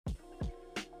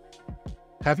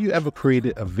Have you ever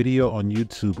created a video on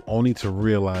YouTube only to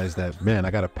realize that, man,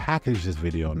 I got to package this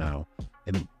video now?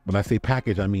 And when I say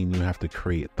package, I mean you have to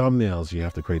create thumbnails, you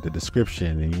have to create the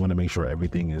description, and you want to make sure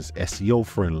everything is SEO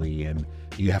friendly, and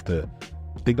you have to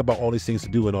think about all these things to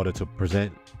do in order to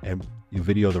present your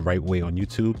video the right way on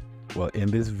YouTube. Well, in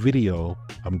this video,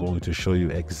 I'm going to show you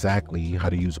exactly how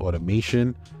to use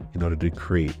automation in order to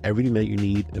create everything that you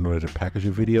need in order to package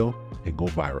your video and go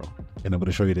viral. And I'm going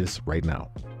to show you this right now.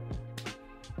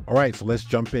 All right, so let's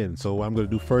jump in. So what I'm going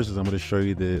to do first is I'm going to show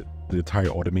you the entire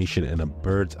automation in a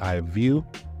bird's eye view.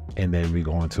 And then we're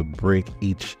going to break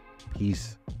each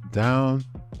piece down,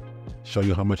 show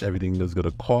you how much everything is going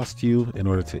to cost you in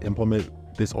order to implement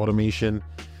this automation.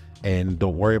 And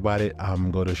don't worry about it.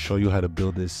 I'm going to show you how to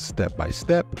build this step by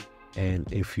step.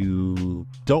 And if you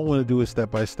don't want to do it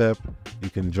step by step, you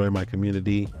can join my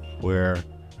community where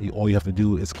all you have to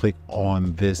do is click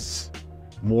on this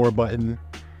more button,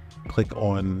 click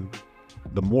on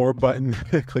the more button,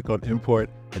 click on import,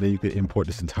 and then you can import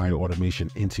this entire automation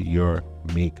into your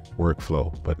Make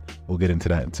workflow. But we'll get into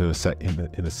that in a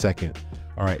second.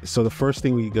 All right, so the first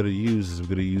thing we're going to use is we're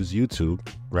going to use YouTube,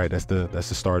 right? That's the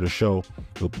start of the show.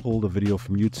 We'll pull the video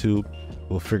from YouTube.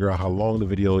 We'll figure out how long the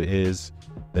video is.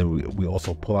 Then we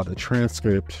also pull out the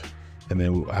transcript. And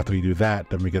then after we do that,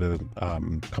 then we're going to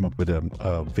come up with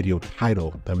a video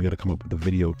title. Then we're going to come up with the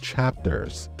video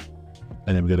chapters.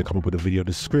 And then we're going to come up with a video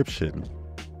description.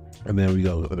 And then we're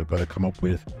going to come up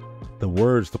with the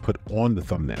words to put on the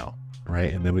thumbnail,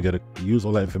 right? And then we're going to use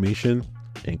all that information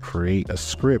and create a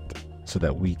script so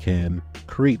that we can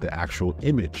create the actual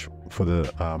image for the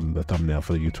thumbnail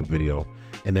for the YouTube video.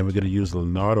 And then we're going to use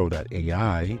Leonardo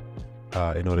AI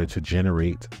in order to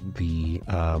generate the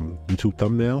YouTube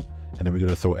thumbnail. And then we're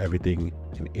going to throw everything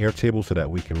in Airtable so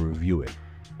that we can review it.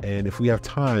 And if we have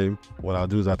time, what I'll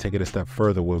do is I'll take it a step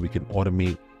further where we can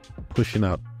automate pushing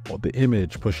out the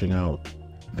image, pushing out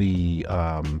the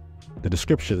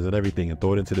descriptions and everything, and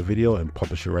throw it into the video and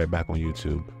publish it right back on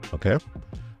YouTube. Okay.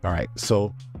 All right.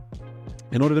 So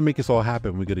in order to make this all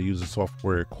happen, we're going to use a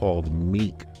software called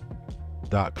Make.com.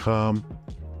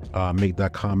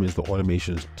 Make.com is the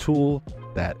automation tool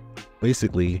that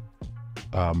basically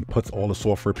puts all the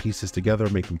software pieces together,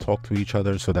 make them talk to each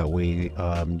other, so that way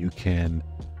you can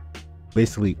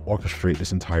basically orchestrate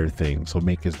this entire thing. So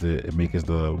Make is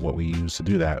what we use to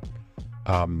do that.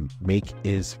 Make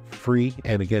is free,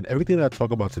 and again, everything that I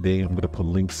talk about today, I'm going to put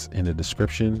links in the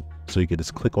description, so you can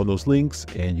just click on those links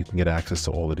and you can get access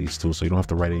to all of these tools. So you don't have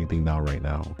to write anything down right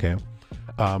now. Okay.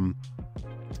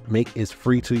 Make is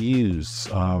free to use.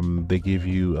 They give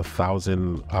you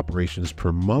 1,000 operations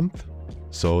per month,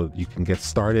 so you can get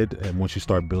started. And once you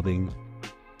start building,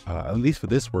 at least for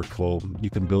this workflow, you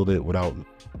can build it without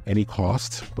any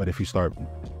cost. But if you start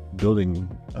building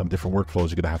different workflows,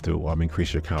 you're gonna have to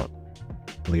increase your account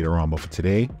later on. But for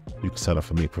today, you can sign up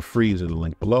for Make for free using the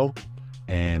link below,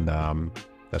 and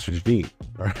that's what you need.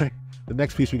 All right. The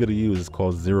next piece we're gonna use is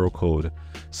called Zero Code.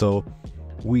 So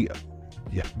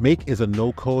Make is a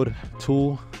no-code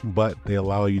tool, but they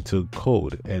allow you to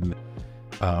code. And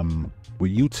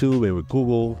with YouTube and with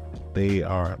Google, they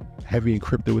are heavy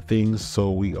encrypted with things.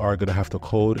 So we are going to have to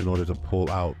code in order to pull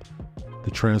out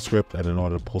the transcript and in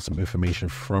order to pull some information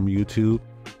from YouTube.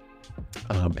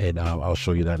 And I'll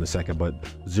show you that in a second. But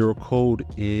Zero Code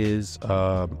is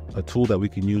a tool that we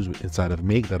can use inside of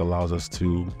Make that allows us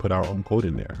to put our own code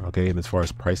in there. Okay. And as far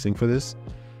as pricing for this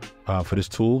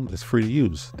tool, it's free to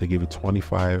use. They give you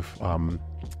 25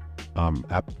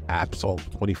 apps or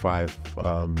 25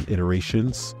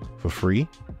 iterations for free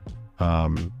per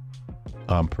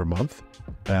month.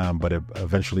 But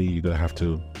eventually you're going to have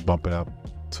to bump it up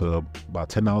to about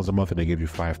 $10 a month, and they give you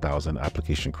 5,000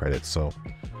 application credits. So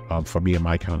for me and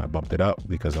my account, I bumped it up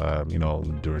because,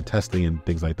 during testing and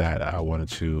things like that, I wanted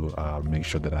to make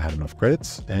sure that I had enough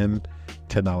credits, and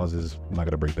 $10 is not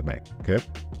going to break the bank. Okay.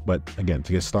 But again,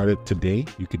 to get started today,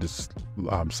 you could just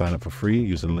sign up for free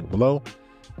using the link below,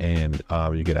 and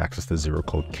you get access to Zero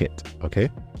Code Kit. Okay.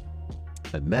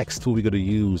 The next tool we're going to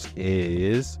use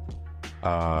is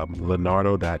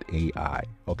Leonardo AI.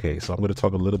 Okay. So I'm going to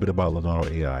talk a little bit about Leonardo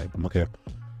AI. Okay.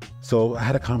 So I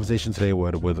had a conversation today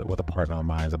with a partner of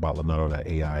mine about Leonardo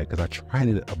AI, because I tried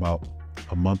it about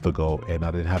a month ago and I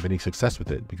didn't have any success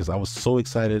with it, because I was so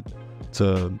excited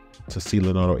to see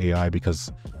Leonardo AI,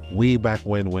 because way back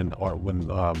when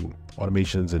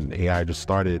automations and AI just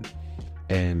started,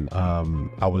 and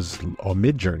I was on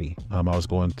Midjourney. I was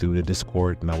going through the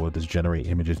Discord, and I would just generate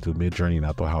images through Midjourney, and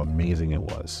I thought how amazing it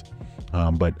was.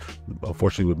 But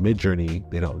unfortunately with Midjourney,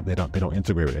 they don't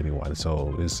integrate with anyone.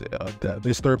 So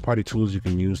there's third-party tools you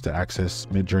can use to access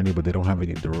Midjourney, but they don't have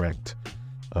any direct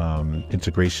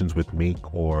integrations with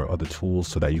Make or other tools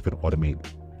so that you can automate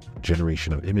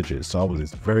generation of images. So I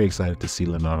was very excited to see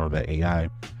Leonardo AI,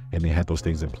 and they had those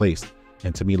things in place.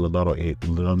 And to me, Leonardo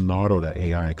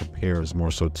AI compares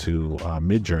more so to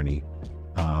Midjourney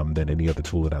than any other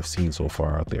tool that I've seen so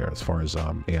far out there as far as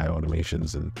AI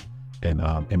automations and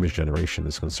image generation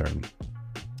is concerned.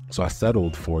 So I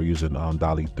settled for using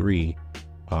DALL-E 3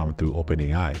 through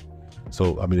OpenAI.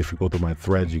 So, I mean, if you go through my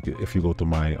threads, if you go through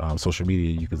my social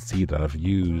media, you can see that I've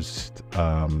used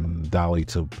DALL-E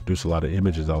to produce a lot of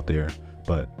images out there.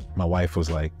 But my wife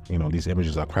was like, you know, these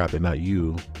images are crap. They're not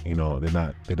you. You know,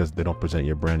 they don't present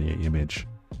your brand, your image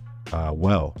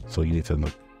well. So you need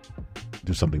to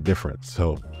do something different.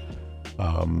 So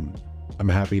I'm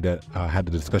happy that I had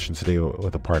the discussion today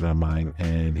with a partner of mine,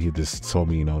 and he just told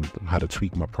me, you know, how to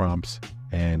tweak my prompts.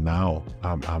 And now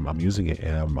I'm using it,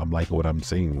 and I'm liking what I'm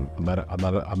seeing. I'm not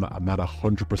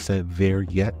 100% there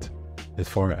yet, as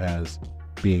far as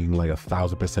being like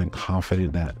 1,000%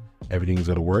 confident that everything's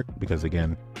gonna work. Because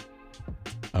again,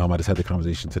 I just had the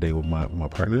conversation today with my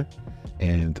partner,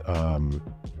 and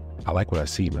I like what I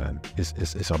see, man.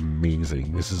 It's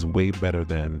amazing. This is way better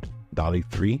than DALL-E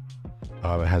 3.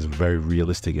 It has very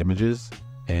realistic images,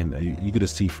 and you get to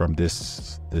see from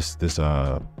this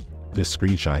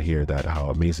screenshot here that how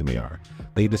amazing they are.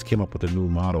 They just came up with a new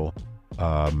model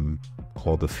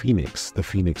called the Phoenix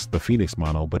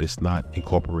model, but it's not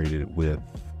incorporated with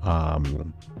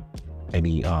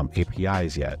any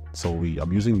APIs yet. So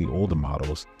I'm using the older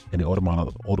models, and the older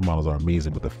models are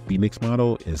amazing, but the Phoenix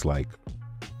model is like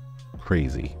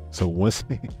crazy. So once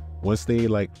they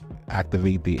like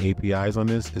activate the APIs on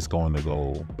this, it's going to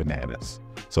go bananas.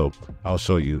 So I'll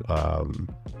show you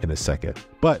in a second,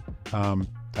 but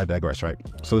I digress, right?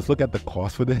 So let's look at the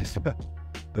cost for this.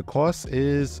 The cost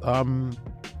is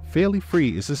fairly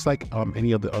free. It's just like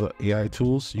any of the other AI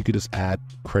tools. You could just add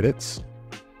credits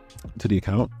to the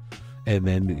account, and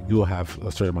then you'll have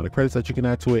a certain amount of credits that you can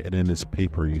add to it, and then it's pay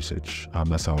per usage.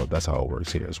 That's how it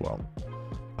works here as well.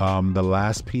 The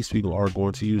last piece we are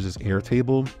going to use is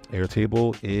Airtable.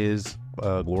 Airtable is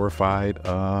a glorified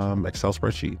Excel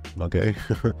spreadsheet. Okay.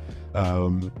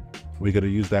 We're going to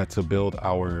use that to build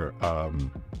our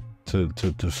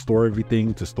to store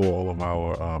everything, to store all of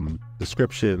our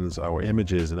descriptions, our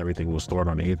images, and everything. We'll store it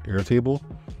on Airtable,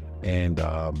 and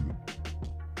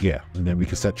yeah, and then we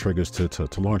can set triggers to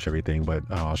launch everything. But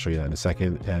I'll show you that in a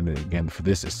second. And again, for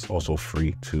this, it's also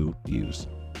free to use.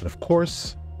 And of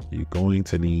course, you're going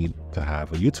to need to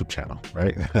have a YouTube channel,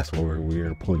 right? That's where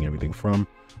we're pulling everything from.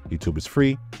 YouTube is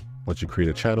free. Once you create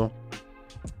a channel,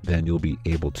 then you'll be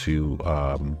able to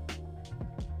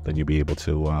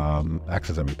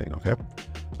access everything. Okay.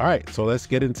 All right. So let's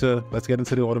get into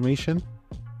the automation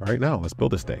right now. Let's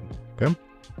build this thing. Okay. All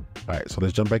right. So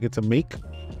let's jump back into Make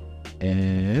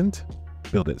and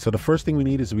build it. So the first thing we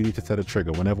need to set a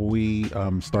trigger. Whenever we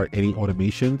start any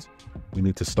automations, we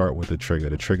need to start with the trigger.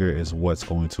 The trigger is what's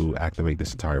going to activate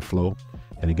this entire flow.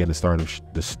 And again, the start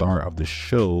of the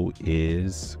show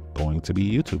is going to be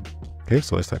YouTube. Okay,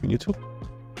 so let's type in YouTube.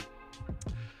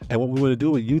 And what we want to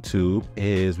do with YouTube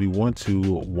is we want to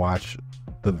watch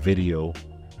videos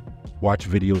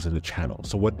in the channel.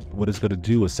 So what it's going to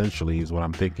do essentially is, what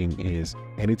I'm thinking is,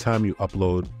 anytime you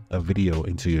upload a video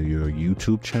into your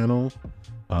YouTube channel,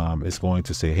 it's going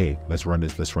to say, hey, let's run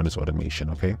this automation.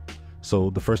 Okay.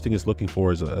 So the first thing it's looking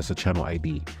for is a channel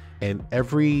ID, and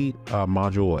every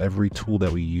module or every tool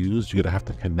that we use, you're gonna have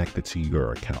to connect it to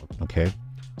your account. Okay.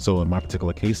 So in my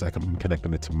particular case, I'm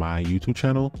connecting it to my YouTube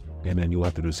channel, and then you'll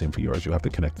have to do the same for yours. You'll have to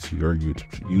connect it to your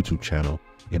YouTube channel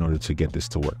in order to get this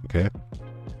to work. Okay.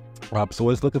 So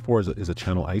what it's looking for is a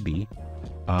channel ID.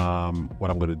 What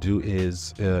I'm going to do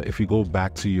is, if you go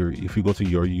to your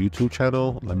YouTube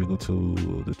channel, let me go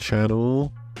to the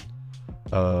channel,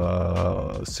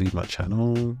 see my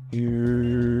channel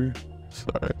here.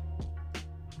 Sorry,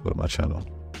 go to my channel.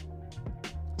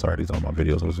 Sorry, these are my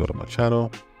videos. Let's go to my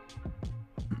channel.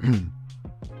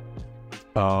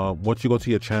 Once you go to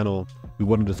your channel, we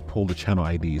want to just pull the channel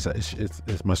IDs.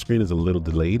 It's my screen is a little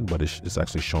delayed, but it's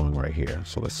actually showing right here.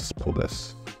 So let's just pull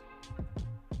this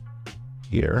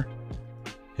here,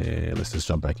 and let's just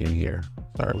jump back in here.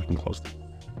 Sorry, we can close it.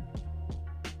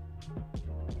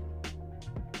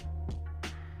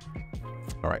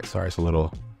 All right, sorry, it's a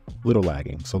little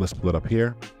lagging. So let's pull it up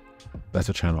here. That's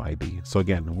a channel ID. So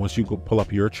again, once you go pull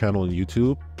up your channel on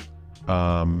YouTube,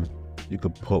 you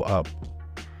could pull up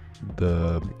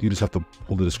you just have to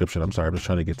pull the description. I'm sorry, I'm just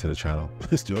trying to get to the channel.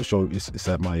 It's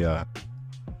at my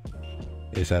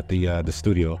it's at the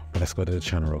studio. Let's go to the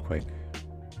channel real quick.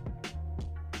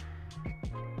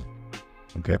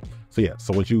 Okay, So yeah,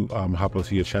 so once you hop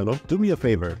onto your channel, do me a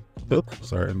favor. Oops,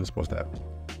 sorry, I missed that.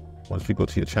 Once you go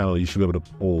to your channel, you should be able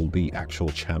to pull the actual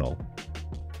channel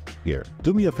here.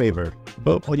 Do me a favor.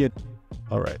 Oh, yeah.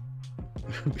 All right.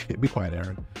 Be quiet,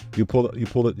 Aaron. You pull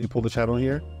the channel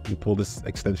here. You pull this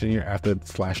extension here after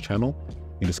 /channel.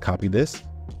 You just copy this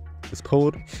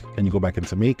code, and you go back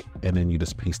into make, and then you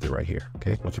just paste it right here.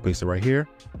 Okay. Once you paste it right here,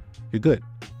 you're good.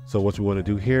 So what we want to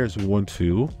do here is we want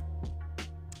to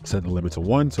set the limit to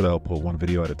 1, so that'll pull 1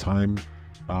 video at a time.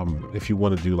 If you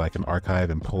want to do like an archive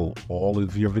and pull all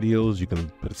of your videos, you can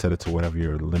set it to whatever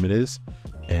your limit is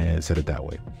and set it that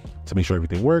way. To make sure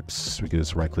everything works, we can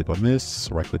just right click on this,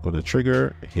 right click on the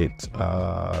trigger, hit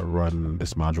run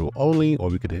this module only, or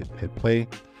we could hit play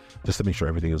just to make sure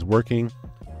everything is working.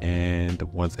 And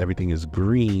once everything is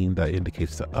green, that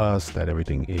indicates to us that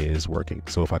everything is working.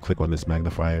 So if I click on this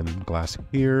magnifying glass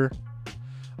here,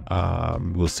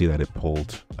 we'll see that it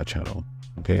pulled a channel.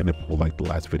 Okay, and it pulled like the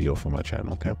last video from my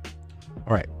channel. Okay,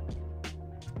 all right.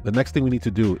 The next thing we need to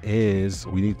do is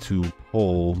we need to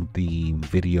pull the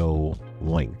video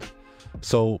length.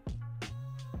 So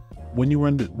when you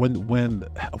run when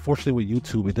unfortunately with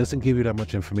YouTube, it doesn't give you that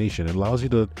much information. It allows you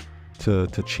to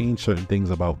change certain things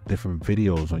about different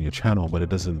videos on your channel, but it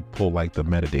doesn't pull like the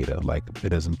metadata. Like it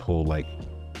doesn't pull like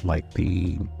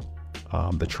the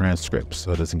transcripts.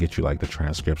 So it doesn't get you like the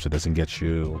transcripts. It doesn't get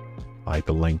you like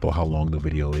the length or how long the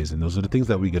video is. And those are the things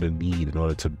that we're gonna need in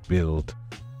order to build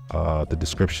the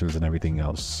descriptions and everything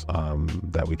else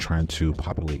that we're trying to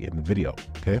populate in the video.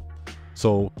 Okay,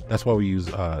 so that's why we use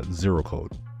zero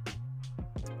code.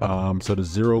 So the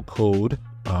zero code,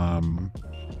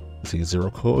 let's see, zero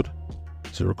code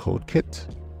kit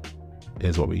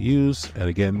is what we use. And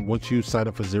again, once you sign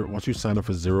up for zero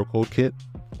code kit,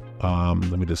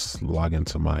 let me just log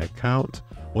into my account.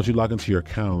 Once you log into your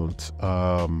account,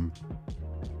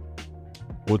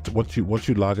 once you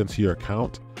log into your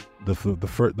account, the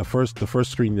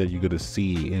first screen that you're going to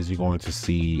see is you're going to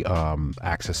see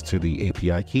access to the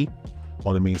API key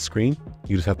on the main screen.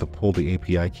 You just have to pull the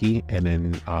API key, and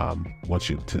then once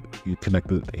you connect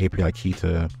the API key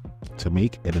to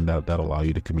make, and then that'll allow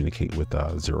you to communicate with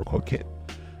zero code kit.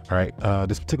 All right,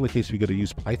 this particular case we're going to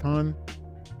use Python.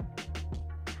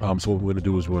 So what we're going to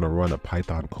do is we're going to run a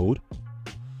Python code.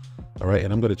 All right,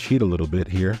 and I'm going to cheat a little bit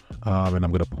here, and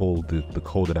I'm going to pull the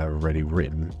code that I've already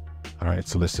written. All right,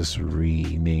 so let's just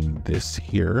rename this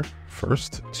here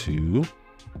first to,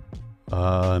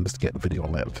 let's get video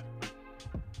length.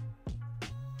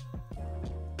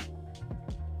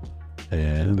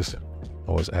 And let's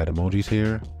always add emojis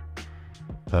here.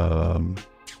 Let's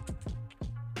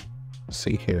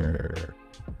see here.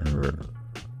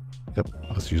 Yep,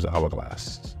 let's use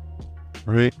hourglass.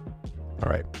 All right. All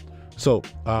right. So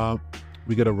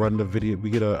we gotta run the video.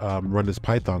 We gotta run this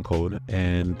Python code,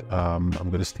 and I'm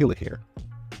gonna steal it here.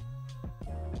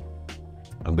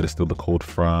 I'm gonna steal the code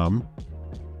from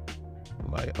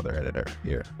my other editor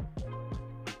here.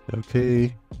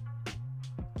 Okay.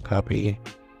 Copy.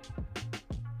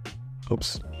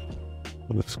 Oops.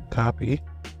 Let's copy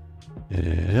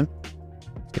and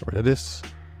get rid of this.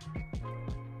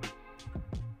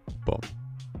 Boom.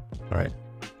 All right.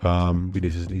 We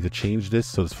just need to change this.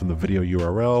 So it's from the video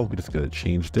URL. We just gotta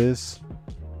change this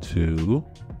to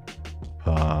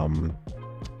the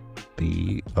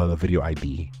video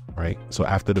ID, right? So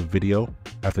after the video,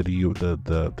 after the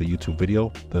YouTube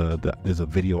video, there's a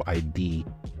video ID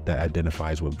that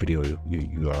identifies what video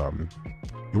you're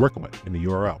working with in the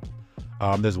URL.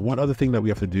 There's one other thing that we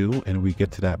have to do, and we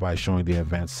get to that by showing the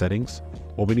advanced settings.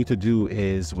 What we need to do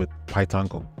is with Python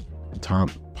code,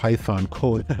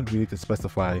 we need to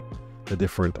specify the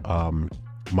different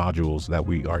modules that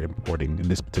we are importing. In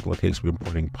this particular case, we're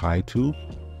importing Py2.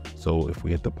 So if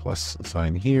we hit the plus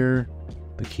sign here,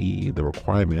 the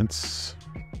requirements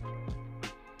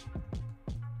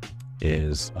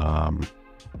is Py2.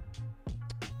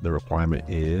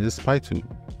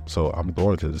 So I'm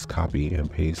going to just copy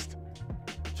and paste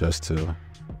just to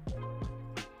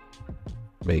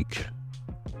make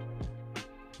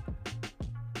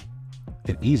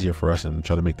it easier for us and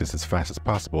try to make this as fast as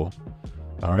possible.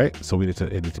 All right, so it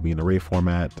needs to be an array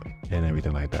format and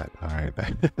everything like that. All right.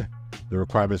 The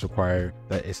requirements require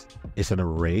that it's an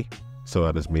array. So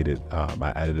I just made it,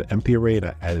 I added an empty array, and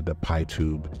I added the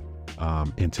PyTube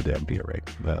into the empty array.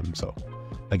 So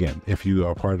again, if you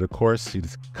are part of the course, you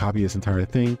just copy this entire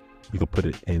thing. You can put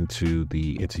it into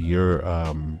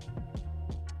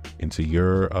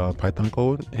your Python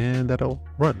code, and that'll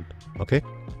run. Okay.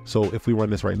 So if we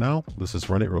run this right now, let's just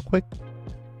run it real quick.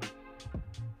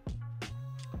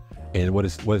 And what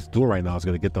it's doing right now is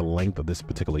going to get the length of this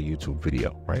particular YouTube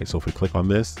video, right? So if we click on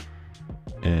this,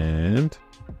 and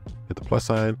hit the plus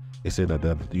sign. It said that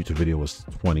the YouTube video was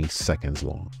 20 seconds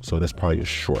long. So that's probably a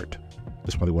short.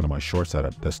 That's probably one of my shorts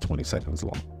that's 20 seconds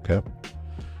long. Okay.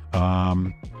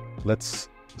 Let's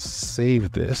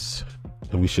save this,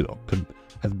 and we should,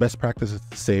 as best practice, is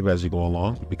to save as you go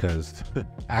along, because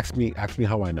ask me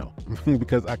how I know.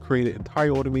 Because I created entire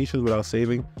automations without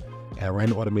saving, and I ran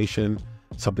the automation,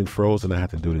 something froze, and I had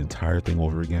to do the entire thing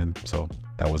over again. So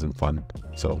that wasn't fun.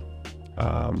 So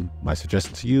my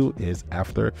suggestion to you is,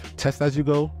 after test as you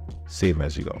go, save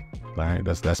as you go. All right,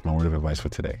 that's my word of advice for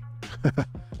today.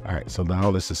 All right, so now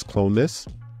let's just clone this.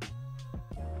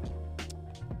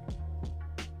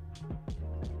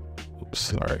 Oops,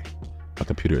 sorry, my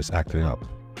computer is acting up.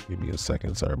 Give me a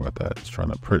second. Sorry about that. It's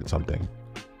trying to print something.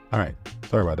 All right,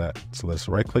 sorry about that. So let's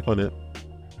right click on it.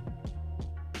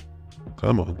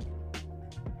 Come on,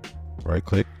 right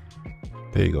click.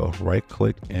 There you go. Right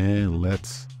click, and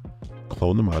let's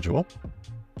clone the module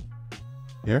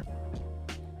here.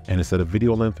 And instead of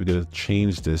video length, we're going to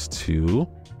change this to,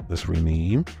 let's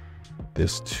rename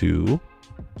this to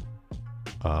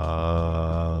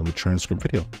transcript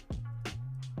video.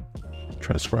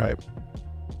 Transcribe.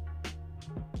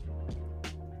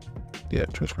 Yeah,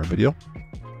 transcribe video.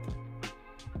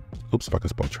 Oops, if I can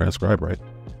spell transcribe right.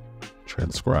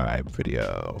 Transcribe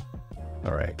video.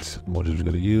 All right, emojis we're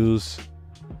going to use.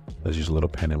 Let's use a little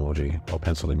pen emoji or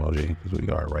pencil emoji, because we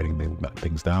are writing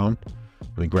things down.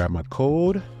 Let me grab my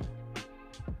code.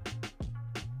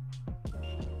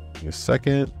 Give me a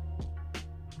second.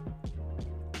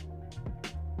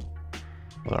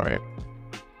 All right.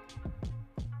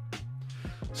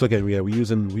 So again, we're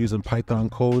using Python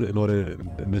code in order,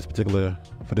 for this particular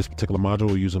module,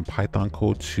 we're using Python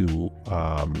code to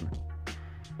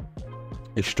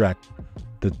extract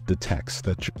the text,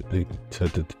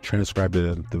 to transcribe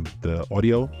the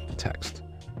audio to text.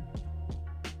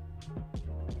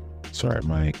 Sorry,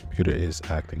 my computer is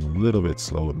acting a little bit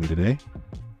slow with me today.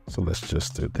 So let's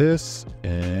just do this,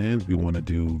 and we want to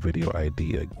do video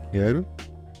ID again.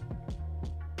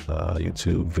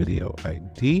 YouTube video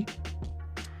ID.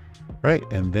 Right,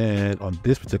 and then on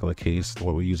this particular case,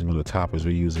 what we're using on the top is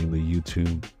we're using the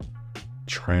YouTube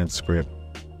transcript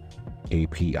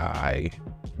API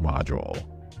module.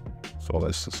 So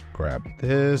let's just grab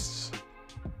this,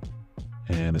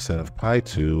 and instead of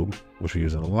PyTube, which we're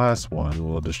using the last one,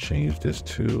 we'll just change this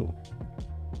to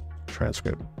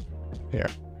transcript here.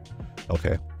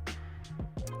 Okay.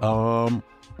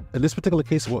 In this particular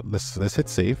case, let's hit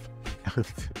save.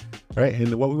 All right,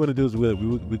 and what we want to do is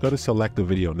we got to select the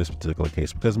video in this particular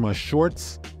case, because my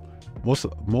shorts, most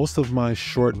of my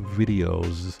short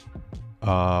videos,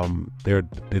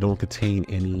 they don't contain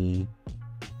any.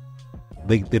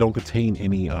 They don't contain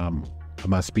any. I'm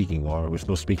not speaking, or there's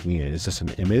no speaking in. It's just an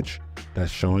image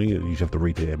that's showing. You just have to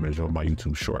rate the image on my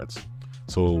YouTube shorts.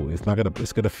 So it's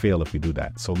gonna fail if we do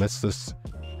that. So let's just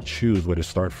choose where to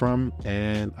start from,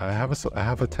 and I have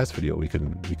a test video we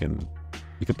can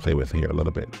play with here a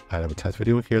little bit. I have a test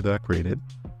video here that I created.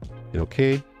 Hit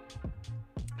OK,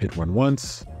 hit run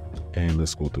once, and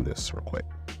let's go through this real quick.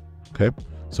 Okay,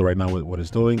 so right now what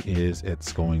it's doing is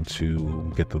it's going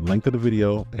to get the length of the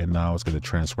video, and now it's going to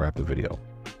transcribe the video.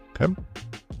 Okay.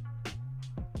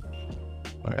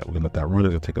 All right, we're gonna let that run.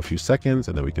 It'll take a few seconds,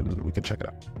 and then we can check it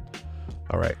out.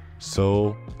 All right,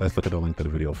 so let's look at the length of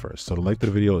the video first. So the length of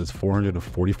the video is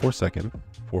 444 seconds,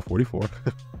 444.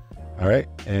 All right,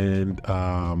 and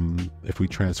if we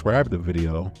transcribe the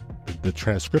video, the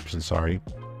transcription, sorry,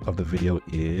 of the video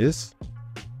is,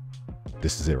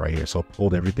 this is it right here. So I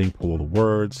pulled everything, pulled the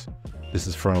words. This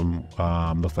is from,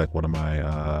 looks like one of my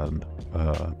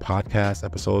podcast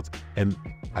episodes, and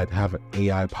I have an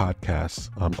AI podcast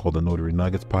called the Notary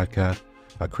Nuggets podcast.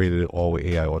 I created it all with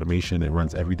AI automation. It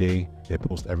runs every day. It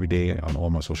posts every day on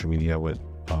all my social media with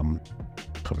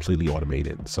completely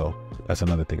automated. So that's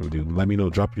another thing we do. Let me know.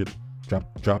 Drop in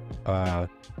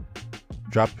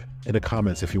the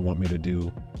comments if you want me to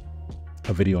do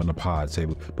a video on the pod. Say,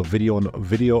 but video on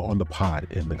the pod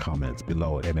in the comments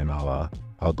below, and then I'll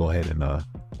go ahead and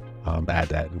add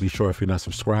that. And be sure, if you're not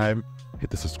subscribed,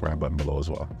 hit the subscribe button below as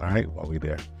well. All right, while we're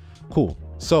there. Cool.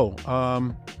 So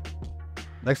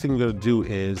next thing we're gonna do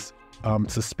is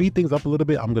to speed things up a little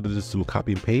bit, I'm gonna just do a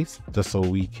copy and paste, just so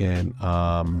we can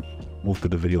move through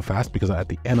the video fast, because at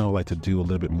the end I would like to do a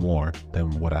little bit more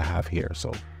than what I have here.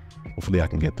 So hopefully I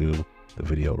can get through the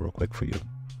video real quick for you.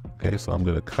 Okay, so I'm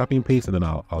gonna copy and paste, and then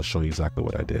I'll show you exactly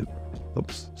what I did.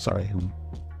 Oops, sorry, I'm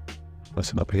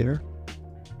messing up here.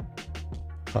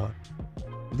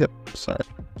 Yep, sorry.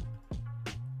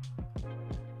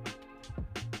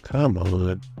 Come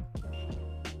on.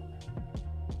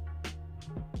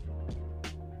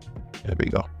 There we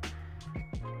go.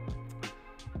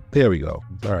 There we go.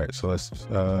 All right, so let's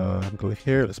go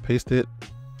here. Let's paste it.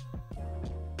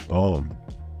 Boom.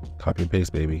 Copy and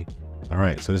paste, baby. All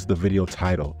right, so this is the video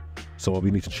title. So what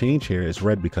we need to change here is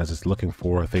red because it's looking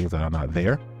for things that are not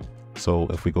there. So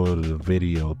if we go to the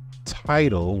video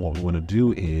title, what we want to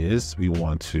do is we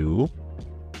want to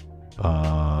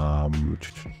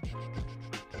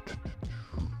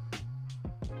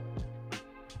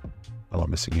what am I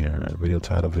missing here? Video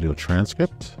title, video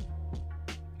transcript.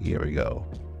 Here we go.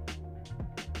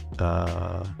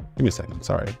 Give me a second.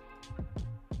 Sorry.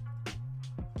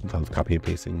 Sometimes copy and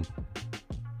pasting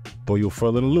throw you for a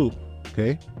little loop.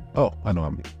 Okay. Oh, I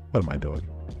know. What am I doing?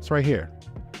 It's right here.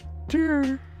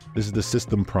 This is the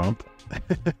system prompt,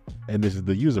 and this is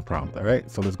the user prompt. All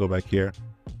right. So let's go back here.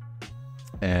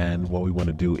 And what we want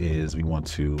to do is we want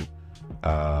to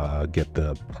get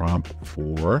the prompt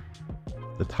for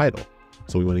the title.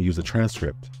 So we want to use the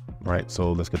transcript. All right.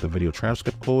 So let's get the video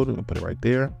transcript code and put it right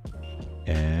there.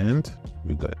 And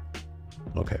we're good.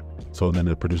 Okay. So then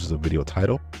it produces a video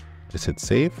title. Just hit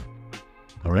save.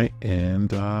 All right.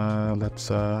 And let's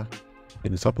get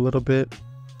this up a little bit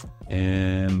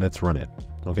and let's run it.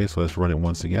 Okay. So let's run it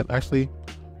once again. Actually,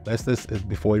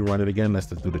 before we run it again, let's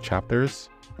just do the chapters.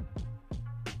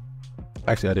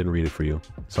 Actually, I didn't read it for you.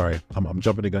 Sorry. I'm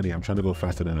jumping the gun here. I'm trying to go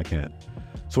faster than I can.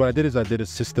 So what I did is I did a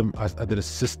system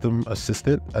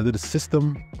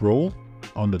role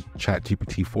on the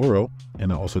ChatGPT 4 row,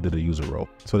 and I also did a user role.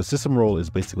 So the system role is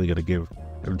basically going to give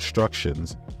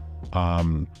instructions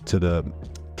to the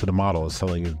model, is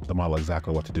telling the model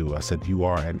exactly what to do. I said, you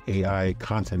are an AI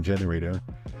content generator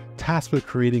tasked with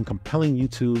creating compelling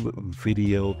YouTube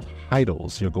video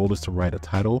titles. Your goal is to write a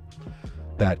title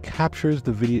that captures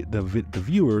the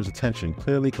viewer's attention,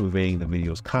 clearly conveying the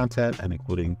video's content and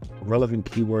including relevant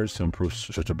keywords to improve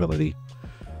searchability.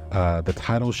 The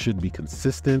title should be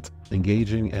consistent,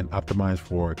 engaging, and optimized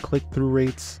for click-through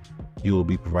rates. You will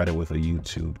be provided with a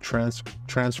YouTube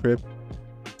transcript.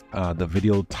 The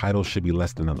video title should be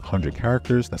less than 100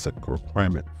 characters. That's a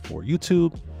requirement for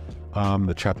YouTube.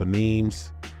 The chapter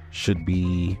names should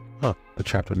be, the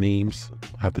chapter names,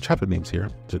 I have the chapter names here.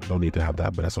 Don't need to have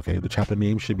that, but that's okay. The chapter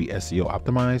name should be SEO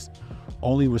optimized.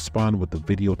 Only respond with the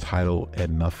video title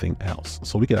and nothing else.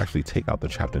 So we could actually take out the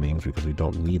chapter names because we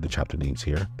don't need the chapter names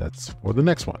here. That's for the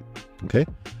next one. Okay.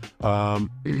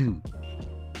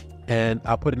 And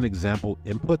I'll put an example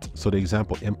input. So the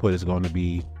example input is going to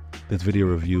be this video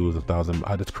review is 1,000.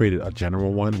 I just created a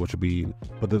general one, which would be,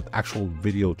 but the actual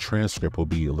video transcript will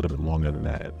be a little bit longer than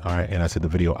that. All right. And I said the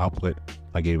video output,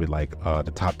 I gave it like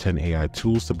the top 10 AI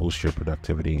tools to boost your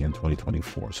productivity in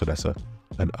 2024. So that's an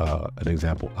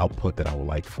example output that I would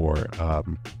like for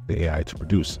the AI to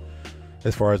produce.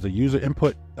 As far as the user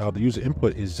input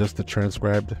is just the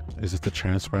transcribed,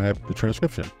 the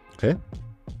transcription. Okay.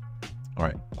 All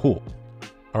right, cool.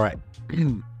 All right.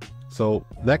 So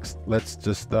next, let's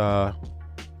just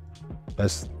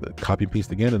let's copy and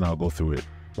paste again, and I'll go through it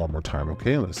one more time.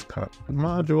 Okay, let's copy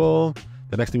module.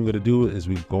 The next thing we're going to do is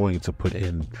we're going to put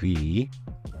in the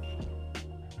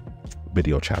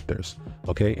video chapters.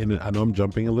 Okay, and I know I'm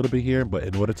jumping a little bit here, but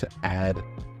in order to add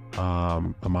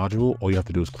a module, all you have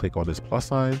to do is click on this plus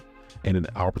sign. And in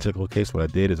our particular case, what I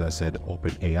did is I said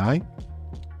open AI.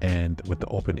 And with the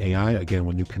open AI, again,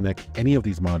 when you connect any of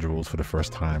these modules for the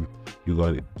first time,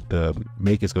 the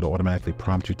Make is going to automatically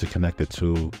prompt you to connect it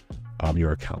to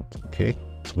your account. Okay,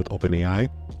 so with open AI,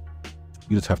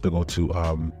 you just have to go to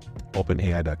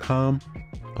openai.com.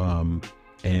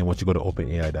 And once you go to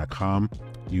openai.com,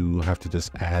 you have to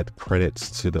just add credits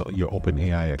to your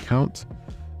OpenAI account.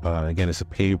 Again, it's a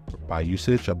pay by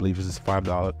usage. I believe this is $5,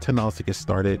 $10 to get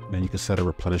started. Then you can set a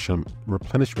replenishment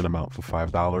amount for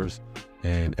 $5.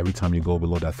 And every time you go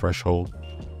below that threshold,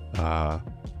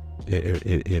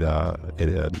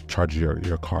 it charges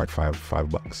your card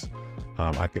 $5.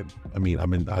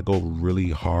 I go really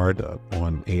hard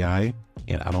on AI,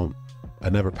 and I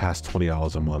never pass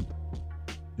 $20 a month.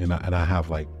 And I have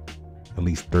like at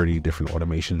least 30 different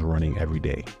automations running every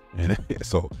day. And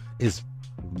so it's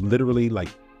literally like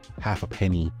half a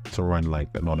penny to run like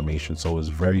an automation. So it's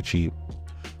very cheap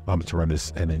to run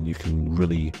this, and then you can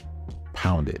really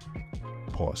pound it.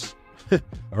 Pause. All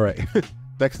right.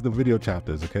 Next is the video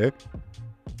chapters. Okay.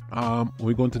 When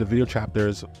we go into the video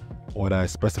chapters, what I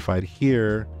specified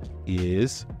here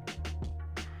is,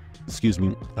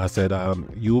 I said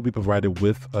you will be provided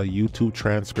with a YouTube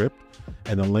transcript,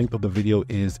 and the length of the video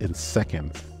is in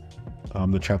seconds.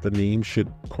 The chapter name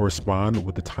should correspond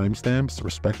with the timestamps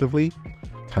respectively.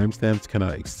 Timestamps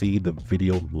cannot exceed the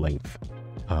video length.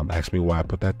 Ask me why I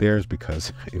put that there is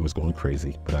because it was going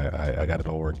crazy, but I got it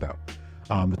all worked out.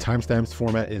 The timestamps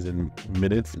format is in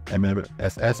minutes,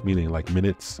 MMSS, meaning like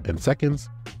minutes and seconds.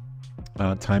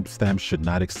 Timestamps should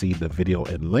not exceed the video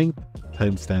in length.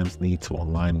 Timestamps need to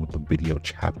align with the video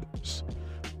chapters.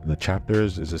 And the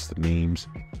chapters is just the names,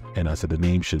 and I said the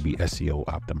name should be SEO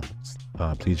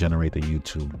optimized. Please generate the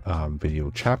YouTube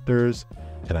video chapters,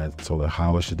 and I told her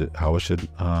how I should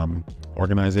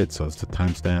organize it. So it's the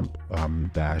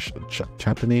timestamp dash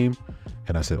chapter name,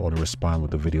 and I said only respond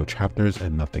with the video chapters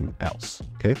and nothing else.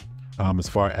 Okay. As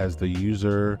far as the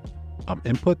user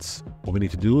inputs, what we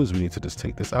need to do is we need to just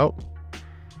take this out,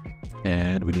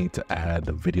 and we need to add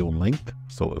the video length.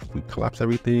 So if we collapse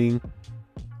everything,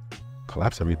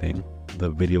 the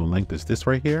video length is this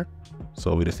right here.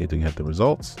 So we just need to get the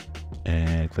results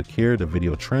and click here. The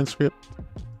video transcript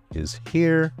is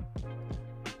here,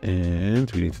 and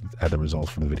we need to add the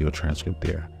results from the video transcript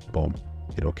there. Boom,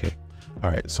 hit OK. All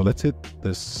right, so let's hit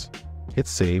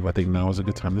save. I think now is a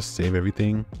good time to save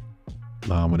everything.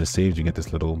 When it's saved, you get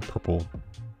this little purple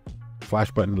flash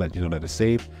button, let you know that it's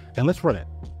saved, and let's run it.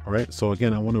 All right, so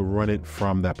again, I want to run it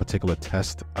from that particular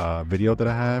test video that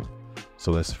I have.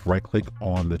 So let's right click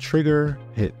on the trigger,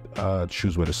 hit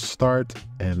choose where to start,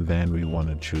 and then we want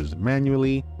to choose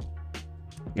manually.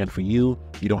 And for you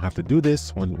don't have to do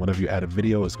this. Whenever you add a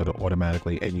video, it's going to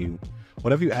automatically,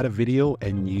 whenever you add a video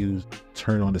and you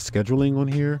turn on the scheduling on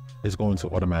here, it's going to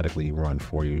automatically run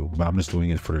for you. But I'm just doing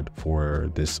it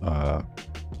for this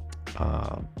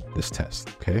this test.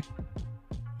 Okay,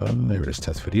 there it is,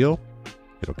 test video.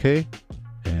 Hit OK,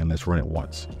 and let's run it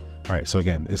once. All right, so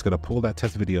again, it's going to pull that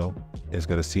test video. It's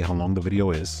going to see how long the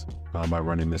video is by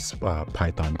running this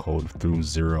Python code through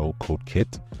Zero Code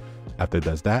Kit. After it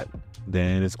does that,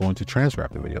 then it's going to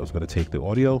transcribe the video. It's going to take the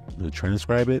audio and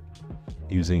transcribe it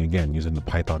using the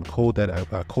Python code that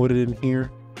I coded in here.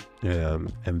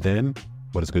 And then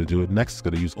what it's going to do next is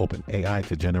going to use OpenAI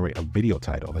to generate a video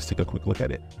title. Let's take a quick look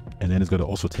at it. And then it's going to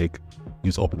also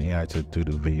use OpenAI to do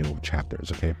the video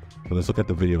chapters. Okay, so let's look at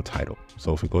the video title.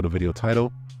 So if we go to video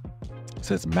title, it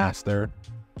says master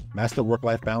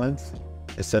work-life balance,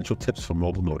 essential tips for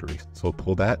mobile notaries. So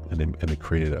pull that, and it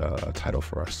created a title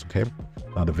for us. Okay,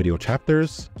 now the video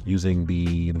chapters, using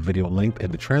the video length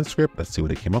and the transcript. Let's see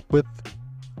what it came up with.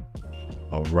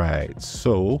 All right,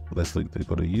 so let's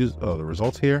go to use the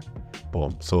results here.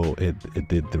 Boom, so it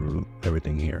did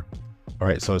everything here. All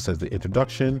right, so it says the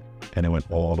introduction, and it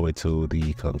went all the way to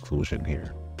the conclusion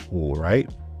here. All right,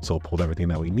 so pulled everything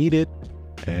that we needed,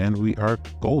 and we are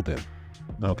golden.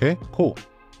 Okay, cool.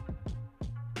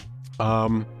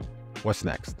 What's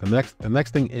next? The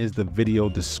next thing is the video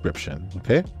description.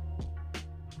 Okay,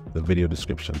 the video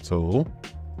description. So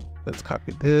let's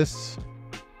copy this.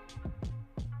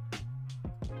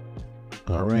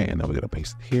 All right, and now we're gonna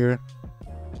paste it here.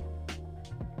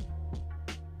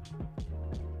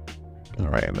 All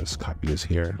right, and let's copy this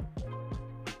here,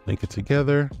 link it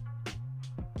together.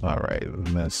 All right,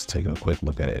 let's take a quick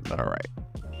look at it. All right.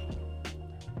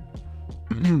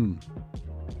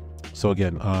 So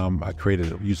again, I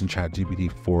created, using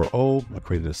ChatGPT 4.0, I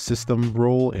created a system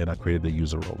role and I created a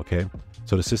user role. Okay,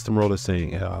 so the system role is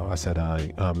saying, I said,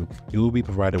 you will be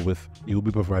provided with a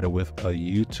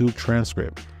YouTube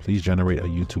transcript. Please generate a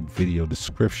YouTube video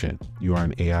description. You are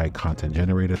an AI content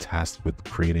generator tasked with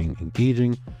creating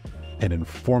engaging and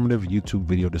informative YouTube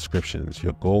video descriptions.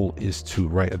 Your goal is to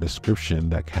write a description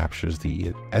that captures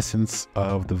the essence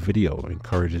of the video,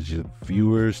 encourages your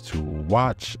viewers to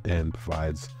watch, and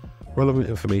provides relevant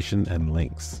information and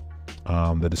links.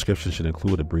 The description should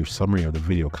include a brief summary of the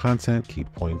video content, key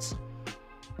points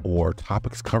or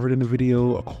topics covered in the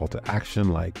video, a call to action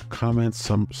like comment,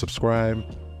 subscribe,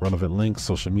 relevant links,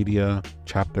 social media,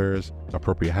 chapters,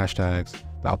 appropriate hashtags.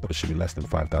 The output should be less than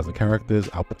 5,000 characters,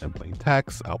 output in plain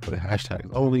text, output in hashtags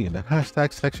only in the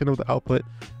hashtag section of the output.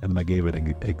 And then I gave it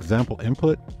an example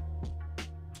input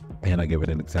and I give it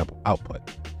an example output.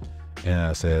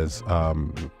 And it says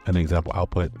an example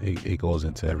output, it goes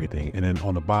into everything. And then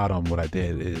on the bottom, what I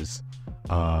did is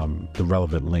the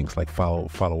relevant links, like follow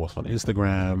us on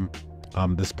Instagram,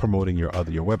 this promoting your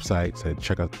website, said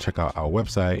check out our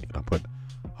website. I put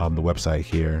the website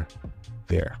here,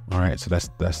 there. All right, so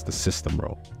that's the system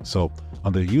role. So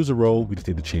on the user role, we just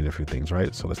need to change a few things,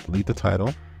 right? So let's delete the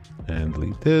title and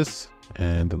delete this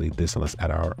and delete this, and let's add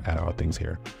our things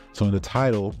here. So in the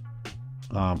title,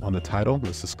 on the title,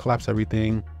 let's just collapse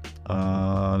everything.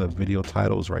 The video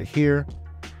title is right here.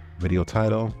 Video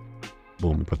title,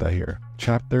 boom, we put that here.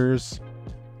 Chapters,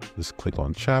 just click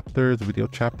on chapters, video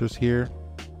chapters here,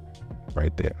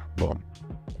 right there, boom,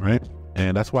 right?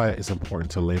 And that's why it's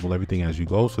important to label everything as you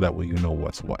go, so that way you know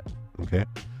what's what. Okay,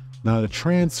 Now the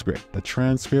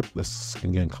transcript, let's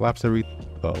again collapse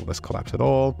let's collapse it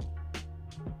all.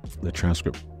 The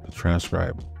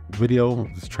transcribe video,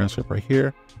 this transcript right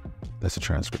here, that's the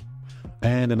transcript.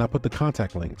 And then I put the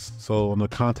contact links. So on the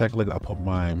contact link, I put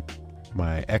my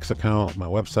X account, my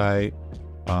website,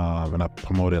 and I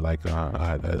promoted like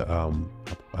I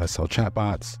sell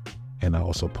chatbots, and I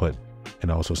also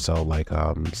sell like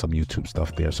some YouTube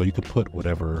stuff there. So you can put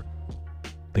whatever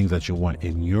things that you want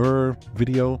in your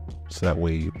video, so that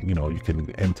way you can,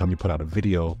 anytime you put out a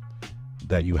video,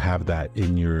 that you have that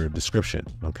in your description,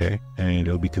 okay? And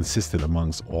it'll be consistent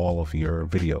amongst all of your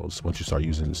videos once you start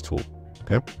using this tool,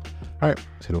 okay? All right,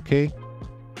 let's hit okay.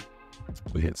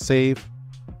 We hit save.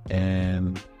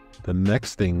 And the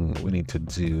next thing we need to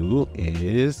do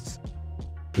is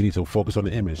we need to focus on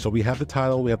the image. So we have the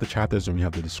title, we have the chapters, and we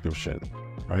have the description,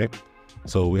 right?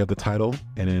 So we have the title,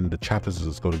 and then the chapters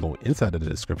is going to go inside of the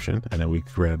description, and then we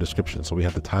create a description. So we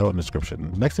have the title and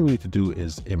description. Next thing we need to do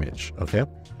is image, okay?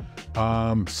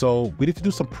 So we need to do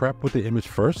some prep with the image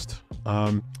first.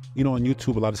 On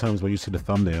YouTube, a lot of times when you see the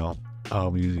thumbnail,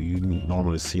 you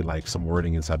normally see like some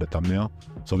wording inside the thumbnail.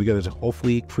 So we got to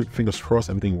hopefully, fingers crossed,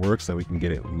 everything works, so we can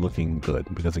get it looking good.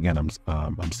 Because again,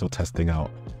 I'm still testing out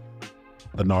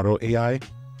Leonardo AI.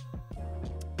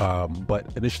 But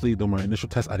initially, during my initial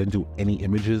test, I didn't do any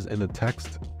images in the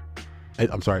text.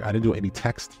 I'm sorry, I didn't do any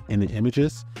text in the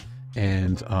images,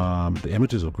 and the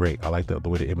images are great. I like the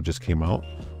way the images came out.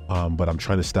 But I'm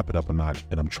trying to step it up a notch,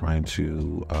 and I'm trying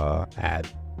to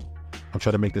I'm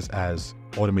trying to make this as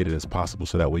automated as possible,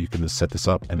 so that way you can just set this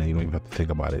up and then you don't even have to think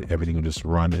about it. Everything will just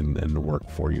run and work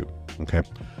for you. Okay.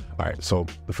 All right. So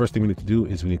the first thing we need to do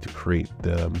is we need to create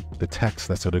the text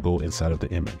that's going to go inside of the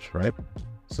image, right?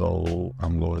 So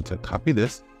I'm going to copy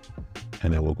this,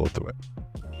 and then we'll go through it.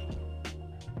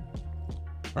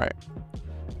 All right.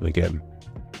 And again,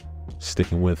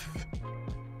 sticking with,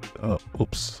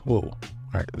 oops, whoa. All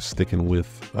right. Sticking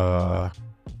with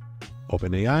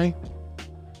OpenAI.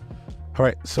 All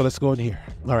right, so let's go in here.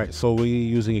 All right, so we're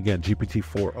using, again,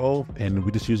 GPT-4o, and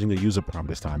we're just using the user prompt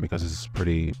this time because it's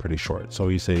pretty short. So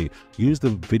you say, use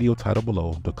the video title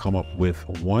below to come up with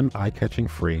one eye-catching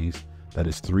phrase that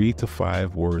is 3 to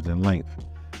 5 words in length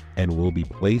and will be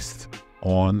placed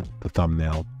on the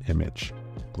thumbnail image.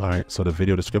 All right, so the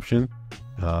video description,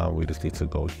 we just need to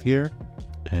go here,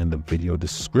 and the video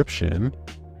description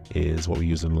is what we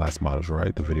used in the last module,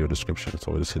 right? The video description.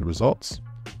 So we just hit results.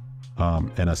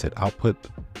 And I said, output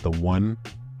the one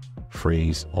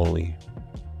phrase only.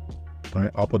 All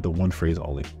right, output the one phrase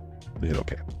only. We hit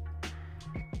OK.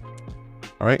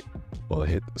 All right, we'll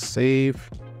hit save,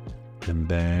 and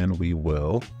then we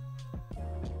will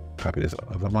copy this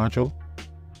other module.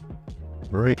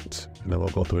 Great, and then we'll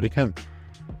go through it again.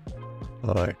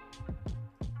 All right,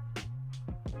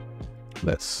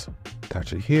 let's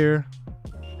attach it here.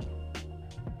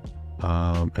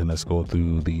 And let's go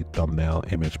through the thumbnail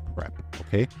image prep.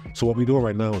 Okay, so what we're doing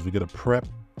right now is we're gonna prep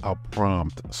our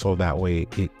prompt so that way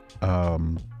it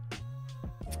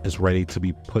is ready to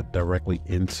be put directly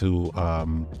into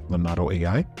Leonardo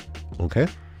AI. Okay,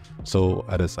 so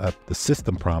at the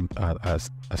system prompt, I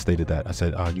stated that I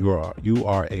said you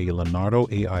are a Leonardo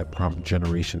AI prompt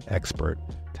generation expert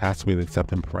tasked with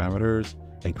accepting parameters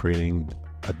and creating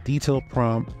a detailed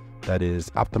prompt that is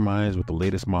optimized with the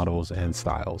latest models and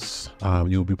styles.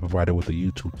 You will be provided with a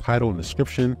YouTube title and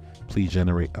description. Please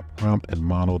generate a prompt and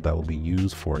model that will be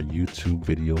used for a YouTube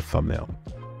video thumbnail.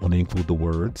 Only include the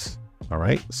words. All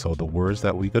right, so the words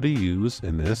that we're going to use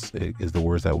in this is the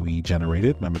words that we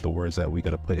generated. Remember the words that we're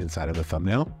going to put inside of the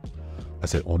thumbnail. I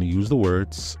said only use the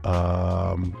words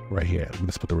right here.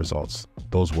 Let's put the results.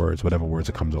 Those words, whatever words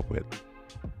it comes up with.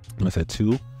 And I said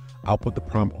 2, output the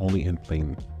prompt only in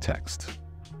plain text.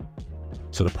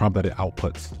 So the prompt that it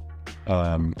outputs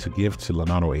to give to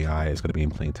Leonardo AI is going to be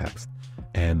in plain text.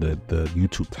 And the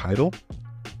YouTube title,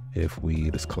 if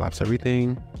we just collapse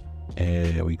everything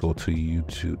and we go to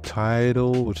YouTube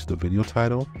title, which is the video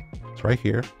title, it's right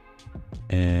here.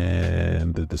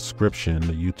 And the description,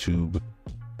 the YouTube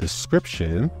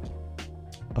description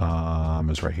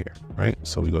is right here, right?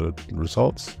 So we go to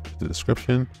results, the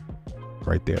description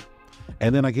right there.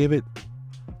 And then I gave it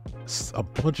a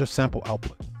bunch of sample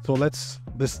output. So this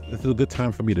is a good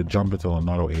time for me to jump into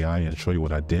Leonardo AI and show you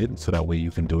what I did, so that way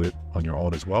you can do it on your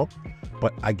own as well.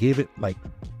 But I gave it like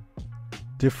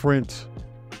different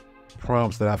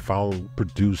prompts that I found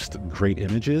produced great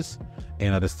images,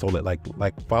 and I just told it like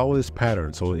follow this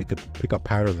pattern, so it could pick up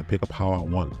patterns and pick up how I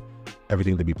want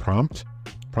everything to be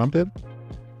prompted.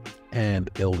 and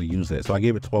it'll use it. So I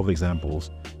gave it 12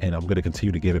 examples, and I'm going to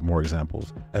continue to give it more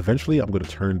examples. Eventually, I'm going to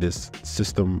turn this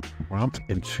system prompt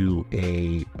into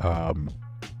a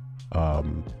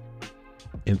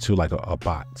into like a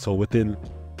bot. So within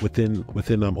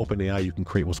OpenAI, you can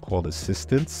create what's called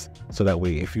assistants. So that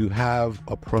way, if you have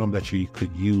a prompt that you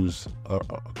could use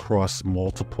across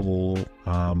multiple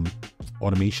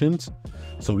automations,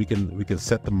 so we can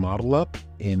set the model up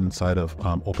inside of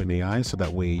OpenAI, so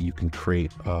that way you can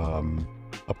create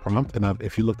a prompt. And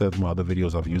if you looked at my other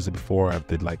videos, I've used it before. I've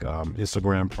did like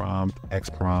Instagram prompt, X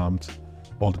prompt,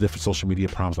 all the different social media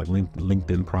prompts, like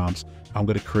LinkedIn prompts. I'm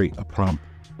going to create a prompt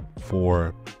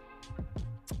for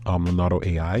Leonardo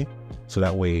AI, so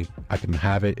that way I can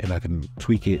have it and I can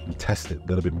tweak it and test it a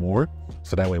little bit more.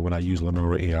 So that way, when I use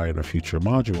Leonardo AI in a future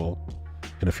module,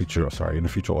 in a future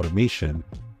automation,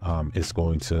 it's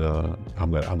going to,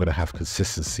 I'm gonna have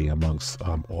consistency amongst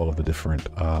all of the different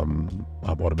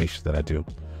automations that I do.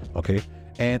 Okay.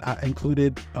 And I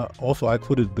included, also I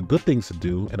included the good things to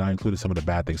do, and I included some of the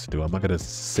bad things to do. I'm not gonna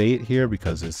say it here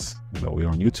because it's, we're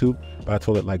on YouTube, but I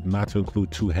told it like not to include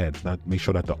 2 heads, make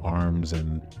sure that the arms,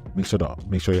 and make sure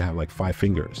you have like 5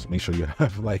 fingers. Make sure you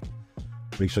have like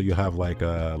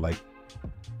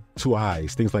 2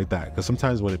 eyes, things like that. Because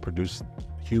sometimes when it produces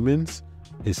humans,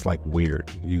 it's like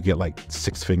weird. You get like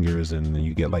 6 fingers, and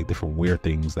you get like different weird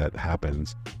things that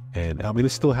happens. And I mean,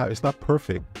 it's not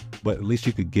perfect, but at least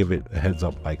you could give it a heads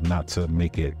up, like not to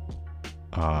make it,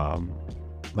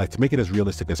 like to make it as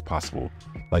realistic as possible.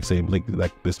 Like say,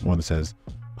 like this one says,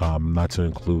 not to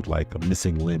include like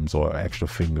missing limbs or extra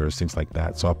fingers, things like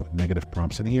that. So I'll put negative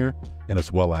prompts in here, and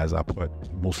as well as I put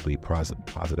mostly positive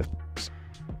prompts.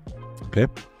 Okay.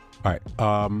 All right.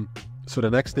 So the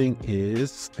next thing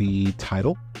is the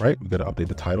title, right? We got to update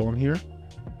the title on here.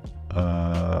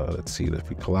 Let's see if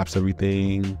we collapse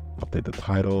everything, update the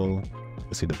title.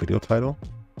 Let's see the video title.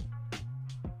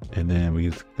 And then we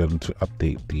go to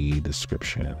update the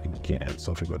description again.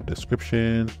 So if we go to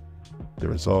description, the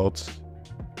results.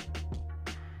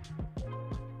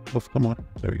 Oh, come on.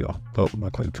 There we go. Oh, I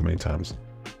clicked too many times.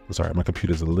 I'm sorry, my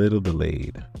computer's a little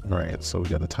delayed. All right, so we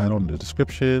got the title and the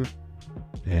description,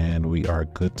 and we are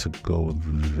good to go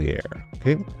there.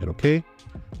 Okay, hit okay.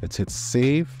 Let's hit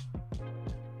save.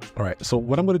 All right, so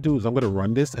what I'm going to do is I'm going to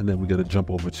run this, and then we're going to jump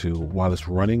over to, while it's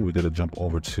running, we're going to jump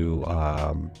over to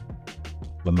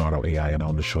Leonardo AI, and I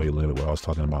want to show you a little bit what I was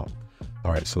talking about.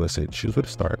 All right, so let's say choose where to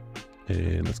start,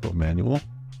 and let's go manual,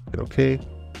 hit okay,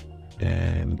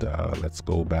 and let's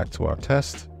go back to our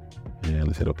test, and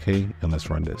let's hit okay, and let's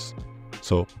run this.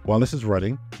 So while this is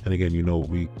running, and again,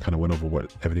 we kind of went over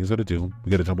what everything's going to do,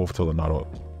 we got to jump over to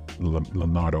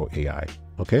Leonardo AI.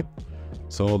 Okay.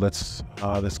 So let's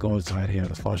go inside here.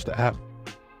 Let's launch the app.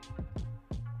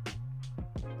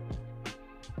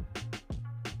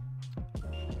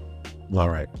 All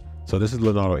right. So this is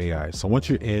Leonardo AI. So once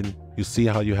you're in, you see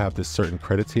how you have this certain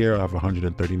credits here. I have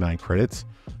 139 credits.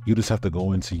 You just have to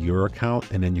go into your account,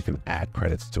 and then you can add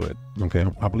credits to it. Okay.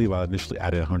 I believe I initially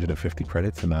added 150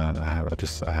 credits, and I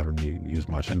haven't really used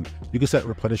much. And you can set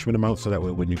replenishment amount, so that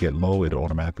way when you get low, it'll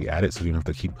automatically add it. So you don't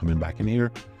have to keep coming back in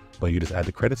here. But you just add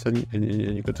the credits, and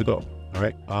you're good to go. All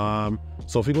right.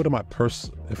 So if you go to my this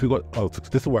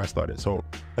is where I started. So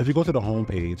if you go to the home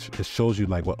page, it shows you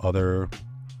like what other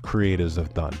creators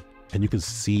have done, and you can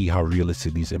see how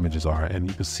realistic these images are, and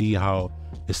you can see how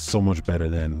it's so much better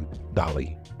than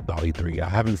DALL-E 3. I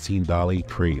haven't seen DALL-E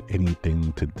create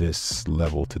anything to this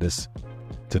level, to this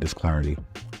clarity.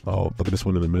 Oh, look at this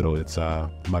one in the middle. It's I'm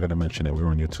not gonna mention it. We're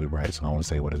on YouTube, right? So I don't want to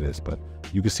say what it is, but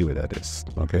you can see what that is.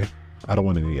 Okay. I don't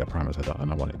want any, I promise I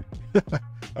don't want any.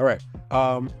 All right.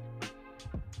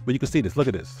 But you can see this, look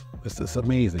at this. It's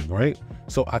amazing, right?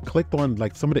 So I clicked on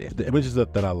like some of the images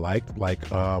that I liked, like,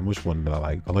 which one did I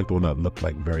like? I like the one that looked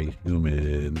like very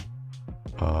human.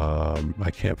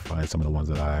 I can't find some of the ones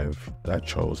that I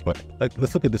chose, but like,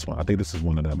 let's look at this one. I think this is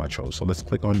one of them I chose. So let's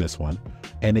click on this one,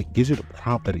 and it gives you the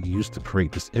prompt that it used to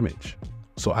create this image.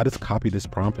 So I just copied this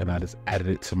prompt and I just added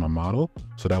it to my model.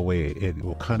 So that way it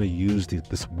will kind of use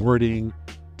this wording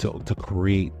to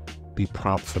create the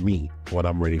prompt for me when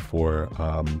I'm ready for,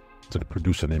 to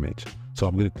produce an image. So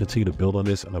I'm going to continue to build on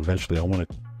this, and eventually I want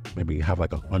to maybe have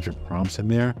like 100 prompts in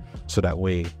there. So that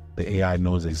way the AI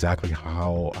knows exactly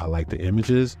how I like the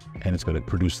images, and it's going to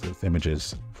produce the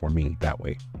images for me that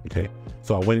way. Okay.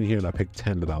 So I went in here and I picked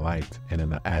 10 that I liked, and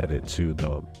then I added it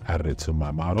to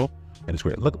my model. And it's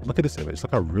great. Look at this image.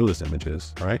 Look how real this image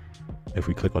is, right? If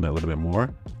we click on it a little bit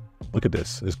more, look at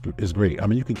this. It's great. I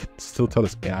mean, you can still tell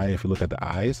it's AI if you look at the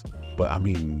eyes, but I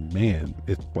mean, man,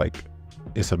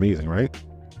 it's amazing, right?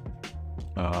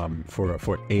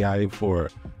 For AI, for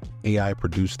AI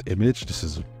produced image, this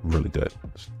is really good.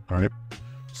 All right.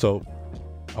 So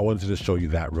I wanted to just show you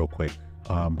that real quick.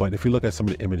 But if you look at some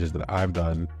of the images that I've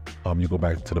done, you go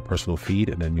back to the personal feed,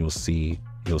 and then you'll see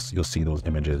those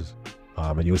images,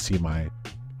 and you'll see my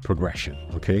progression.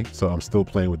 Okay. So I'm still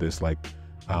playing with this, like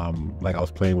I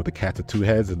was playing with the cat with two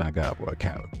heads, and I got a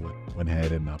cat with one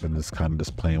head, and I've been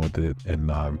just playing with it. And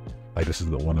like this is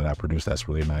the one that I produced. That's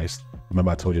really nice.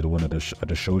 Remember I told you the one that I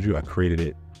just showed you, I created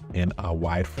it in a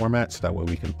wide format so that way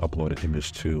we can upload an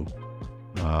image to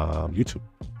YouTube.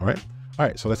 All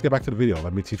right, so let's get back to the video.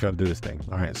 Let me teach you how to do this thing.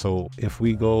 All right, so if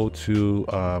we go to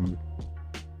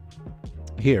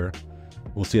here,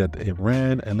 we'll see that it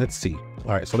ran, and let's see.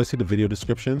 All right, so let's see the video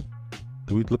description.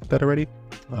 Did we look at that already?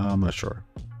 I'm not sure.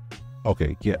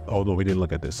 Okay, yeah. Oh no, we didn't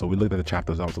look at this. So we looked at the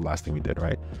chapters. That was the last thing we did,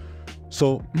 right?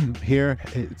 So here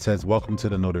it says, welcome to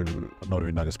the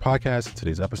Notary Nuggets podcast.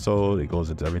 Today's episode, it goes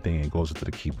into everything. It goes into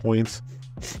the key points.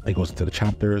 It goes into the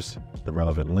chapters, the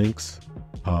relevant links,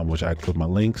 which I include my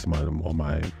links, all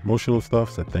my emotional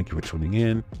stuff. Said thank you for tuning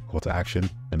in, call to action,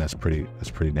 and that's pretty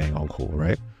dang on cool,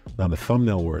 right? Now the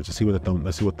thumbnail words. Let's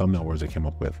see what thumbnail words they came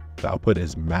up with. The output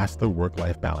is master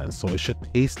work-life balance. So it should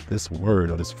paste this word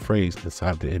or this phrase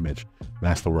inside the image,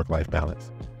 master work-life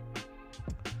balance.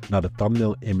 Now the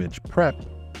thumbnail image prep,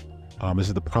 this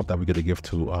is the prompt that we're going to give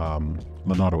to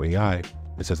Leonardo AI.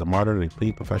 It says a modern and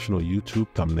clean professional YouTube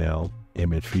thumbnail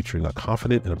image featuring a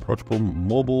confident and approachable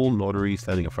mobile notary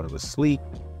standing in front of a sleek.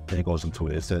 And it goes into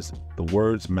it. It says the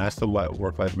words master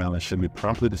work-life balance should be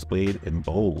promptly displayed in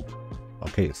bold.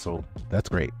 Okay, so that's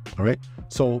great. All right,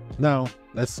 so now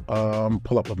let's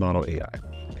pull up Leonardo AI.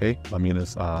 Okay, let me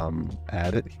just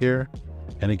add it here.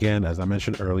 And again, as I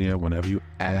mentioned earlier, whenever you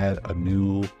add a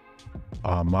new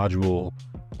module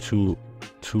to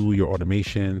your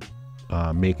automation,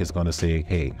 Make is going to say,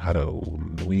 hey,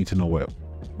 we need to know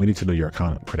your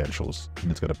account credentials,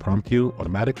 and it's going to prompt you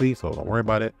automatically. So don't worry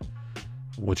about it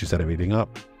once you set everything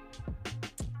up.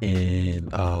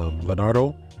 And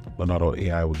Leonardo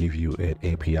AI will give you an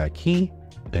API key,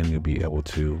 and you'll be able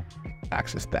to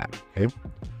access that. Okay,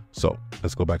 so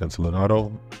let's go back into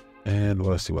Leonardo, and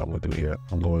let's see what I'm going to do here.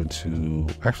 I'm going to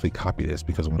actually copy this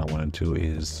because what I want to do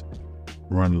is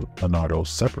run Leonardo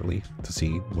separately to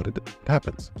see what it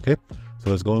happens. Okay,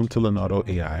 so let's go into Leonardo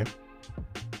AI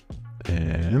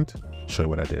and show you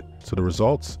what I did. So the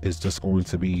results is just going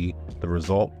to be the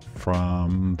result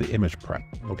from the image prep.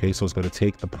 Okay, so it's going to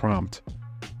take the prompt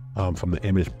from the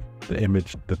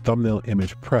thumbnail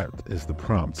image prep is the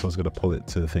prompt. So it's going to pull it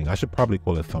to the thing. I should probably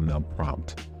call it thumbnail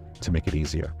prompt to make it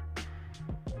easier.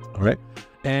 All right.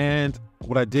 And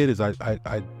what I did is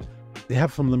they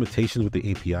have some limitations with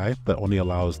the API that only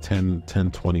allows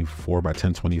 1024 by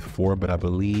 1024, but I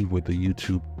believe with the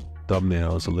YouTube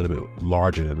thumbnail it's a little bit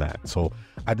larger than that. So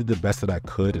I did the best that I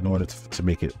could in order to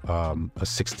make it a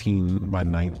 16 by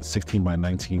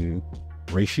 19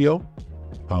 ratio,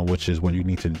 which is when you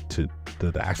need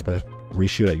the aspect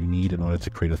ratio that you need in order to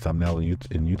create a thumbnail in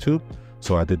YouTube.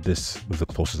 So I did this with the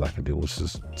closest I can do, which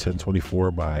is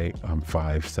 1024 by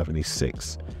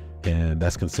 576. And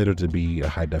that's considered to be a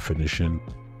high definition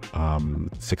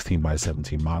 16 by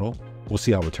 17 model. We'll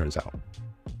see how it turns out.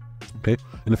 Okay,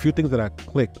 and a few things that I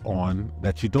clicked on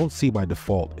that you don't see by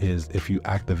default is if you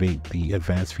activate the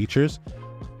advanced features,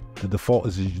 the default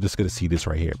is you're just going to see this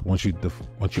right here. Once you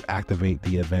activate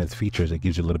the advanced features, it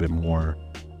gives you a little bit more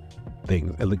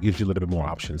things. It gives you a little bit more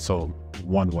options. So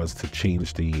one was to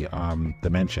change the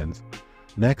dimensions.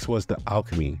 Next was the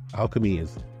alchemy. Alchemy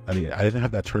is, I didn't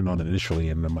have that turned on initially,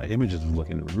 and then my images was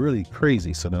looking really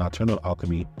crazy. So then I turned on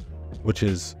alchemy, which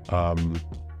is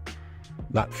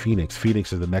not Phoenix.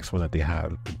 Phoenix is the next one that they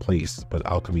have in place, but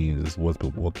alchemy is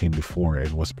what came before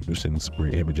and was producing some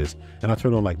great images. And I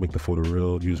turned on like make the photo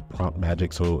real, use prompt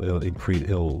magic, so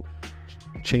it'll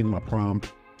change my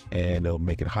prompt and it'll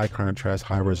make it high contrast,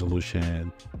 high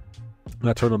resolution. And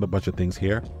I turned on a bunch of things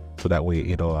here, so that way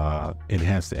it'll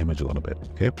enhance the image a little bit.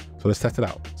 Okay, so let's test it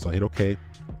out. So I hit OK.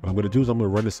 What I'm going to do is I'm going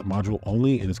to run this module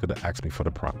only, and it's going to ask me for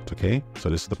the prompt. Okay, so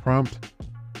this is the prompt.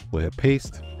 We'll hit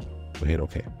paste. We'll hit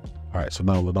OK. All right, so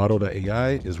now Leonardo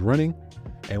AI is running,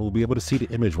 and we'll be able to see the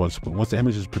image once the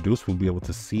image is produced. We'll be able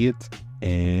to see it,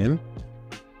 and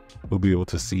we'll be able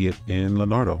to see it in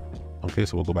Leonardo. Okay,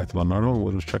 so we'll go back to Leonardo and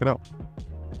we'll just check it out.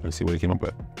 Let's see what he came up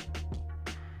with.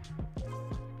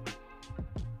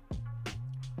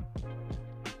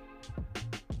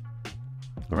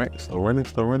 All right, still running,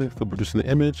 still producing the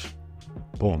image.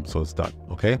 Boom, so it's done.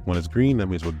 Okay, when it's green, that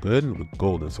means we're good, and we're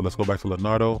golden. So let's go back to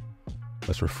Leonardo.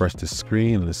 Let's refresh this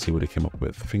screen and let's see what it came up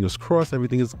with. Fingers crossed,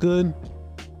 everything is good.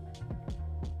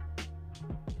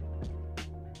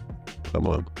 Come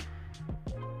on.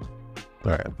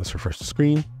 All right, let's refresh the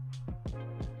screen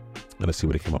and let's see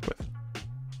what it came up with.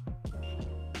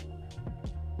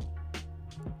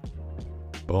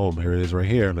 Boom, here it is right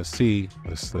here. Let's see.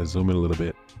 Let's zoom in a little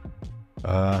bit.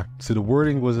 So the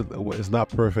wording is not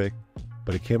perfect,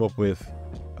 but it came up with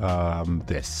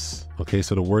this. Okay,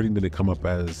 so the wording didn't come up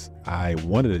as I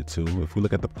wanted it to. If we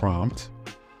look at the prompt,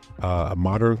 a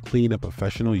modern, clean, and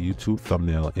professional YouTube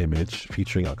thumbnail image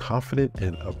featuring a confident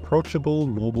and approachable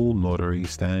mobile notary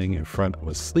standing in front of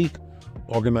a sleek,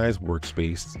 organized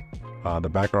workspace. The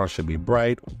background should be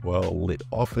bright, well-lit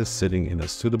office sitting in a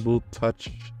suitable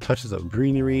touches of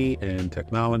greenery and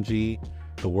technology.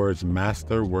 The words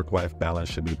master work-life balance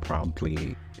should be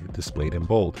promptly displayed in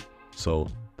bold. So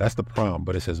that's the prompt,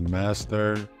 but it says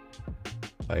master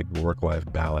like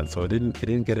work-life balance. So it didn't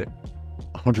get it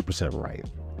 100% right.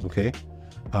 Okay.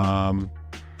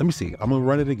 Let me see. I'm gonna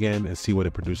run it again and see what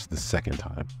it produces the second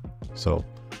time. So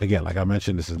again, like I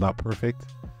mentioned, this is not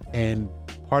perfect. And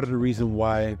part of the reason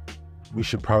why we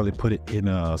should probably put it in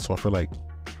a software like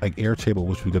Airtable,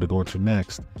 which we're going to go into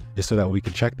next, is so that we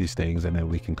can check these things and then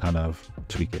we can kind of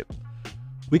tweak it.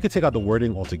 We could take out the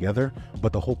wording altogether,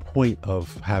 but the whole point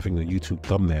of having a YouTube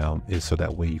thumbnail is so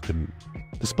that way you can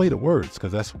display the words,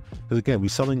 because again, we're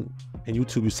selling in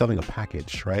YouTube, we're selling a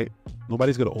package, right?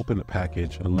 Nobody's going to open a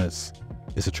package unless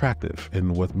it's attractive.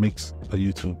 And what makes a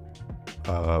YouTube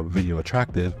video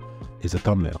attractive is a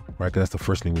thumbnail, right? Because that's the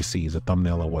first thing we see is a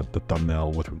thumbnail, and what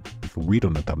we read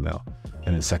on the thumbnail.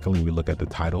 And then secondly, we look at the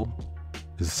title.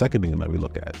 Is the second thing that we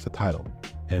look at. It's the title.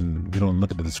 And we don't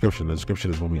look at the description. The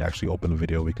description is when we actually open the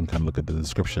video, we can kind of look at the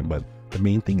description. But the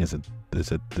main thing is the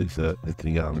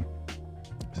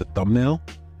thumbnail,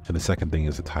 and the second thing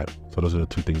is the title. So those are the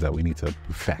two things that we need to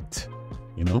perfect,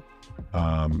 you know?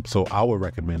 So I would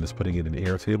recommend is putting it in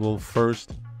Airtable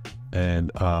first.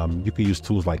 And you can use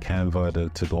tools like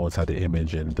Canva to go inside the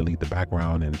image and delete the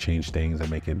background and change things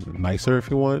and make it nicer if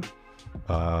you want.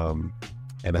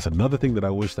 And that's another thing that I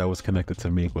wish that was connected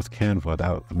to Make was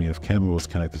Canva. If Canva was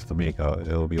connected to Make,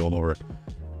 it'll be all over.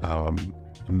 In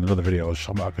another video, I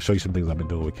can show you some things I've been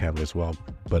doing with Canva as well.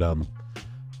 But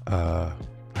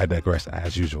I digress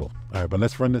as usual. All right, but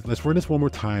let's run this one more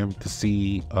time to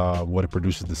see what it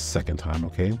produces the second time.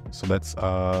 Okay, so let's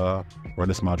run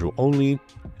this module only,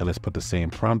 and let's put the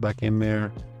same prompt back in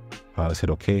there. Let's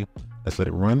hit OK. Let's let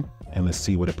it run, and let's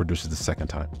see what it produces the second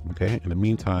time. Okay. In the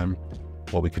meantime,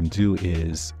 what we can do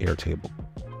is Airtable.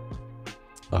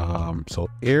 So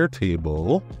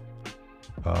Airtable.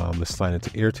 Let's slide into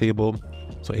Airtable.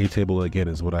 So Airtable again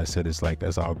is what I said is like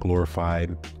as our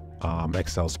glorified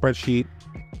Excel spreadsheet.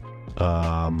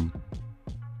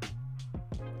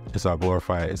 It's our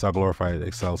glorified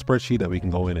Excel spreadsheet that we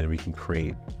can go in and we can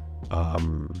create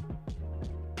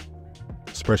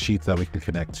spreadsheets that we can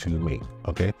connect to Make.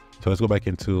 Okay, so let's go back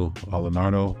into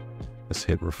Leonardo. Let's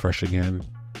hit refresh again.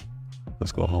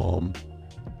 Let's go home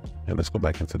and let's go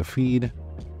back into the feed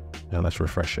and let's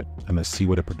refresh it and let's see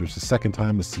what it produces second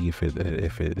time. Let's see if it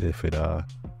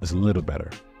is a little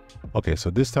better. Okay, so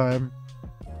this time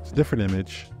it's a different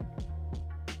image.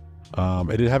 It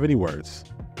didn't have any words.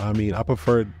 I mean, I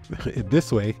preferred it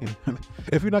this way.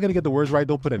 If you're not gonna get the words right,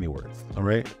 don't put any words. All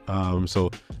right.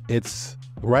 So it's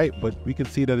right, but we can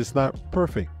see that it's not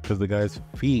perfect because the guy's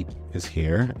feet is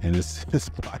here and his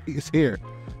body is here.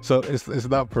 So it's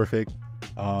not perfect.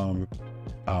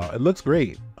 It looks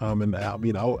great. And I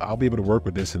mean, I'll be able to work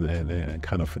with this and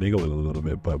kind of finagle it a little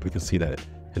bit, but we can see that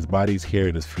his body's here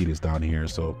and his feet is down here.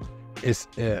 So it's,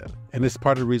 and it's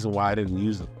part of the reason why I didn't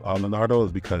use Leonardo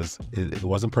is because it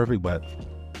wasn't perfect, but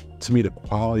to me, the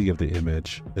quality of the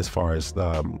image, as far as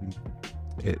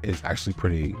it's actually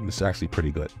pretty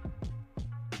good,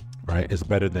 right? It's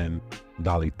better than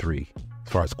DALL-E 3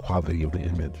 as far as quality of the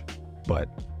image, but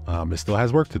it still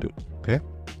has work to do. Okay.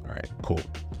 All right, cool.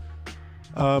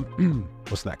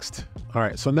 What's next? All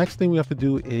right, so next thing we have to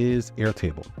do is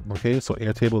Airtable. Okay, so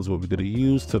Airtable is what we're going to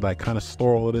use to like kind of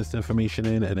store all of this information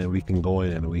in, and then we can go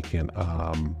in and we can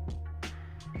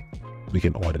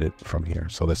audit it from here.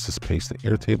 So let's just paste the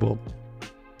Airtable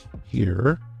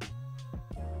here,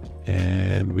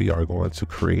 and we are going to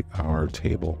create our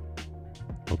table.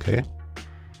 Okay.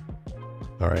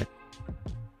 All right.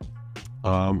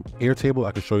 Airtable,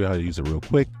 I can show you how to use it real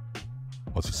quick.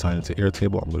 Once you sign into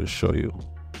Airtable, I'm going to show you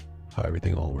how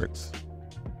everything all works.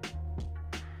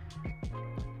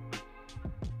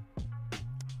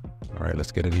 All right,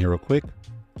 let's get in here real quick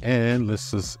and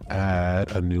let's just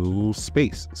add a new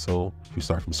space. So if you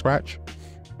start from scratch,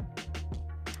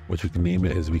 what you can name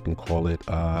it is we can call it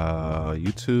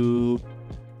YouTube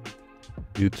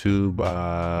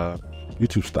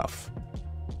stuff.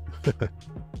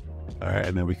 All right,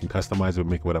 and then we can customize it,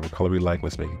 make whatever color we like.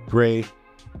 Let's make it gray.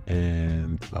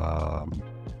 And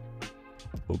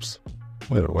oops,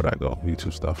 where'd I go?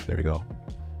 YouTube stuff. There we go.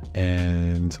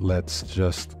 And let's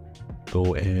just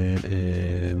go in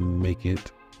and make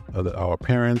it our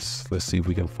parents. Let's see if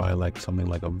we can find like something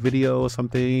like a video or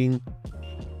something.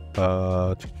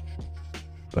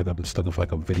 Like I'm just looking for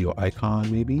like a video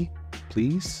icon, maybe.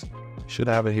 Please, should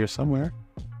have it here somewhere.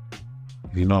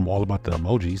 You know I'm all about the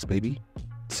emojis, baby.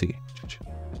 Let's see.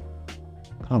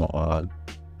 Come on.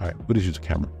 All right, we'll just use the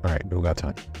camera. All right, we got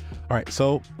time. All right,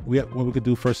 so what we could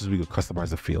do first is we could customize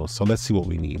the fields. So let's see what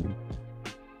we need.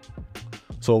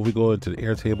 So if we go into the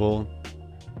Airtable,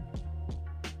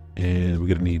 and we're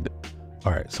gonna need,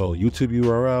 all right, so YouTube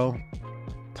URL,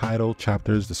 title,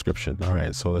 chapters, description. All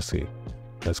right, so let's see.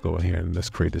 Let's go in here and let's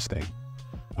create this thing.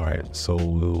 All right, so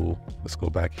let's go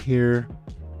back here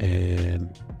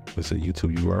and what's a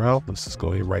YouTube URL? Let's just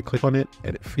go ahead, right click on it,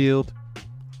 edit field.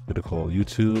 We're gonna call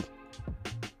YouTube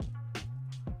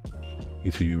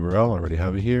URL. I already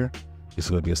have it here. It's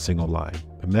gonna be a single line.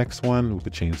 The next one, we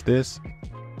could change this.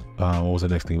 What was the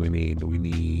next thing we need? We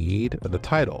need the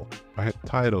title. All right,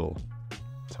 title.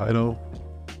 All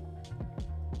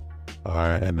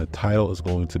right, and the title is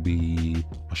going to be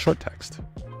a short text.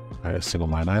 All right, a single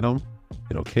line item.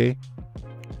 Hit OK.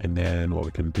 And then what we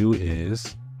can do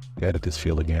is edit this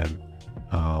field again.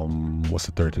 What's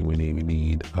the third thing we need? We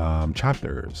need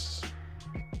chapters.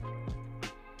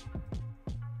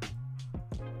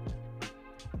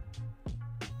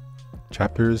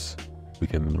 Chapters. We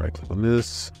can right click on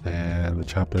this, and the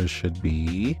chapters should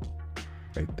be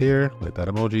right there, like that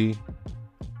emoji.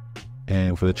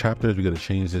 And for the chapters, we're going to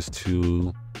change this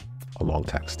to a long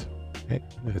text. Okay,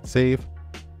 hit save.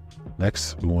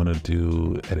 Next, we want to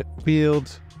do edit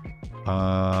field.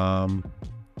 Right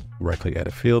click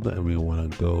edit field, and we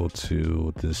want to go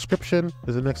to the description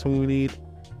is the next one we need.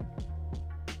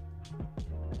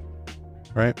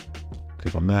 All right,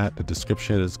 click on that. The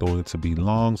description is going to be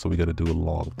long, so we got to do a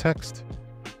long text.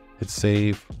 Hit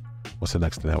save. What's the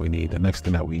next thing that we need? The next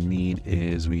thing that we need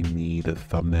is we need a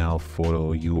thumbnail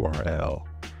photo URL.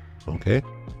 Okay.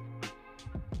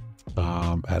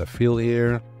 Add a field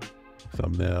here.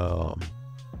 Thumbnail.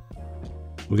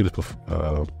 We can just put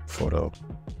photo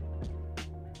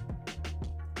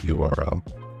URL.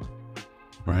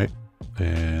 Right.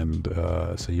 And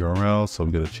it's a URL. So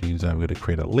we're going to change that. We're going to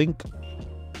create a link.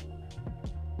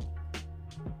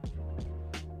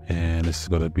 And this is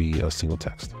going to be a single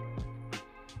text.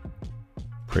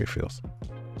 Create fields.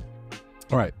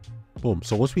 All right, boom.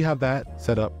 So once we have that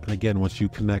set up, and again, once you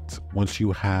have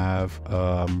your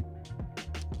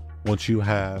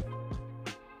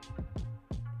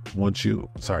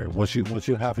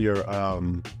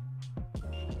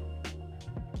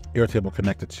Airtable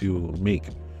connected to Make,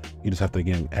 you just have to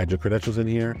again add your credentials in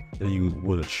here, and you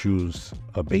will choose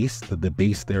a base. The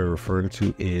base they're referring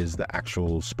to is the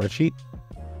actual spreadsheet,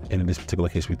 and in this particular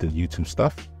case, we did YouTube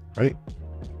stuff, right?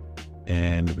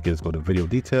 And we can just go to video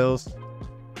details.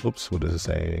 Oops, what does it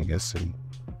say? I guess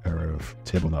error of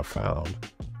table not found.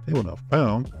 Table not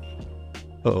found.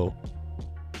 Uh-oh.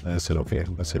 Let's hit okay.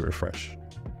 Let's hit refresh.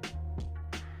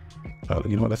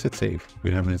 You know what? Let's hit save.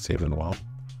 We haven't hit save in a while.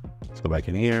 Let's go back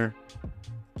in here.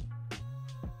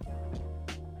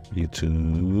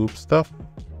 YouTube stuff.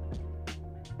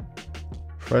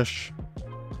 Fresh.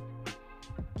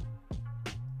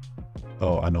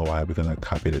 Oh, I know why. Because I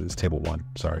copied it as table 1.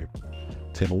 Sorry.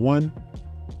 Table 1,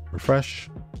 refresh.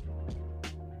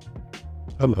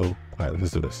 Hello. All right,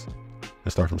 let's do this.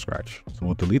 Let's start from scratch. So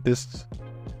we'll delete this.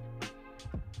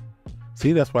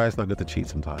 See, that's why it's not good to cheat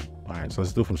sometimes. All right, so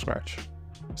let's do it from scratch.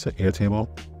 So Airtable.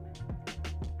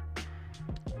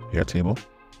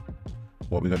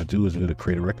 What we're going to do is we're going to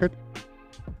create a record.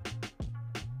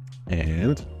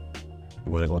 And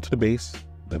we're going to go to the base.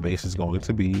 The base is going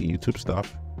to be YouTube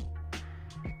stuff.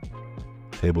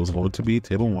 Table is going to be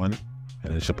table 1.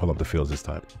 And it should pull up the fields this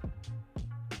time.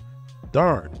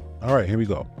 Darn. All right, here we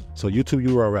go. So YouTube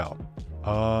URL.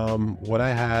 What I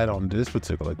had on this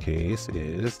particular case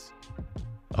is,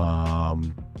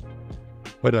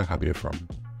 where did I copy it from?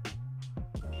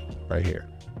 Right here.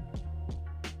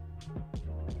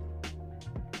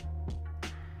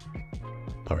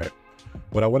 All right.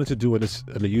 What I wanted to do in the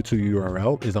YouTube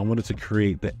URL is I wanted to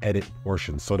create the edit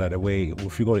portion so that way,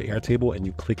 if you go to Airtable and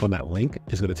you click on that link,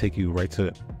 it's going to take you right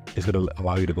to, it's going to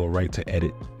allow you to go right to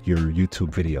edit your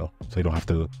YouTube video. So you don't have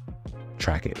to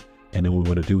track it. And then what we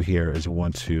want to do here is we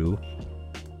want to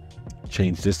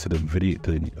change this to the video,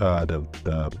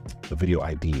 the video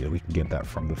ID, and we can get that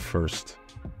from the first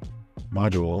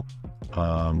module.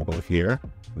 We'll go here,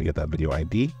 we get that video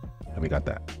ID, and we got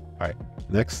that. All right,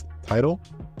 next. titles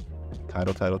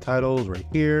right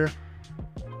here.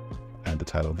 Add the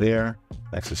title there.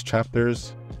 Next is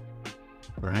chapters.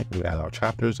 All right, we add our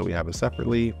chapters, so we have it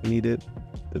separately if we need it.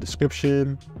 The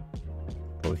description,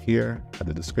 go here, add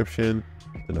the description,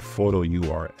 then the photo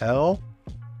URL.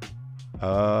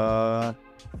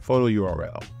 Photo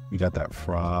URL. We got that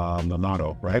from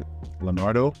Leonardo, right?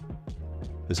 Leonardo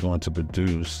is going to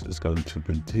produce a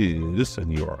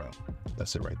URL.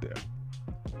 That's it right there.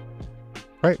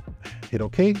 Right, hit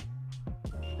OK.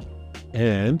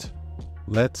 And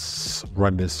let's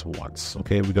run this once.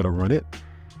 Okay, we got to run it.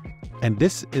 And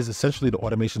this is essentially the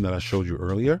automation that I showed you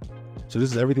earlier. So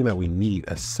this is everything that we need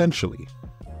essentially.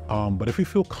 But if you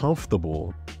feel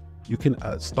comfortable, you can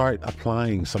start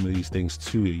applying some of these things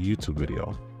to your YouTube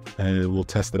video, and we'll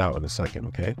test it out in a second.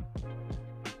 Okay,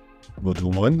 we'll do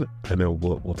one, and then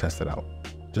we'll test it out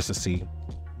just to see.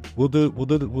 We'll do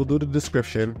the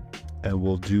description, and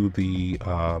we'll do the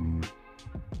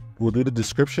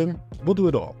description. We'll do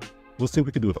it all. We'll see if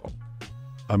we can do it all.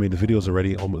 I mean, the video is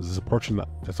already almost, it's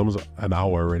almost an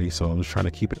hour already, so I'm just trying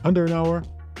to keep it under an hour,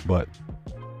 but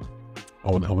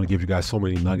I want to give you guys so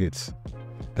many nuggets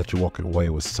that you're walking away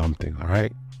with something. All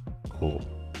right, cool.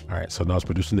 All right, so now it's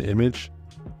producing the image.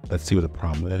 Let's see what the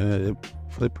problem is.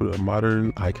 Put a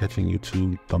modern, eye-catching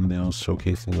YouTube thumbnails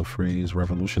showcasing a phrase,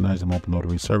 revolutionizing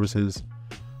multi-notary services.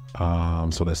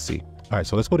 So let's see. All right,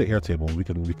 so let's go to Airtable. We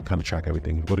can kind of track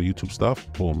everything. Go to YouTube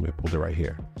stuff. Boom, it pulled it right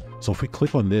here. So if we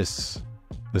click on this,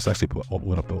 let's actually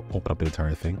open up the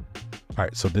entire thing. All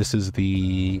right, so this is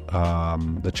the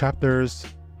chapters.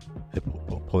 It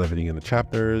pull everything in the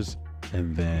chapters,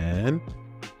 and then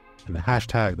the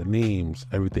hashtag, the names,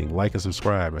 everything, like and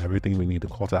subscribe, everything we need, the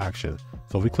call to action.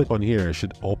 So if we click on here, it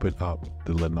should open up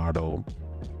the Leonardo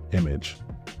image,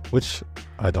 which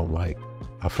I don't like.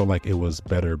 I feel like it was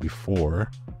better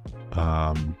before.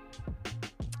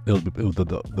 It was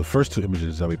the first two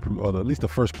images that we, or at least the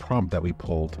first prompt that we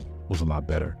pulled was a lot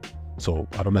better. So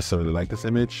I don't necessarily like this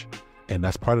image. And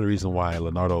that's part of the reason why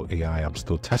Leonardo AI, I'm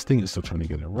still testing, it's still trying to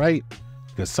get it right.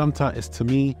 Because sometimes to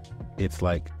me, it's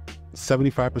like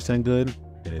 75% good,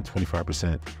 and then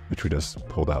 25%, which we just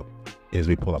pulled out, is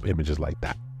we pull up images like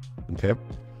that. Okay.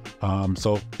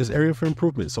 So there's area for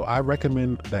improvement. So I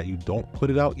recommend that you don't put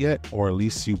it out yet, or at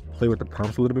least you play with the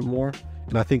prompts a little bit more.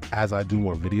 And I think as I do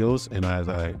more videos and as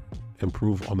I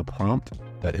improve on the prompt,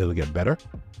 that it'll get better.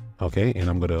 Okay, and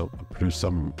I'm gonna produce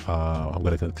some. I'm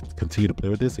gonna continue to play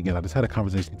with this. Again, I just had a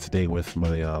conversation today with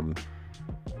my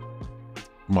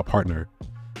partner,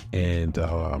 and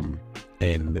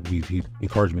he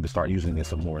encouraged me to start using it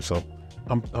some more. So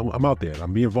I'm out there.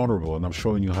 I'm being vulnerable, and I'm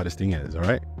showing you how this thing is. All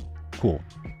right, cool.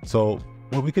 So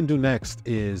what we can do next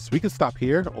is we can stop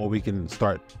here, or we can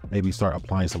maybe start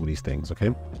applying some of these things.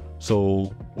 Okay,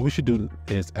 so what we should do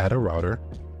is add a router.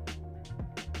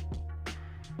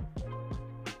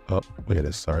 Oh, look at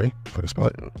this. Sorry if I can spell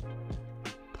it. All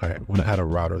right, we want to add a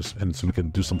routers, and so we can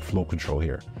do some flow control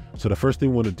here. So the first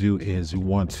thing we want to do is we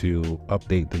want to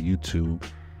update the YouTube,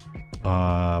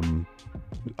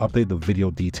 update the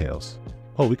video details.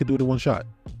 Oh, we could do it in one shot.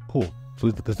 Cool. So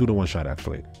let's do it in one shot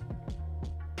actually.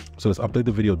 So let's update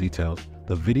the video details.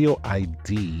 The video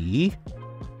ID.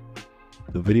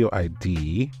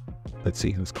 Let's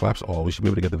see. Let's collapse all. We should be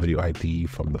able to get the video ID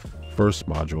from the first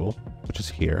module, which is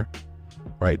here.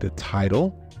 Right, the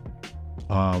title.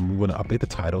 We want to update the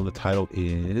title. The title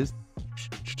is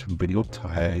video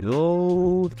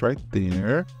title. It's right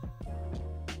there.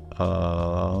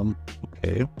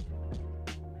 Okay.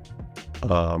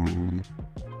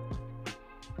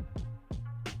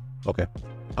 Okay.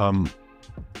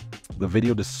 The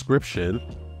video description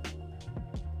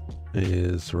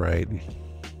is right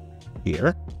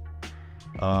here.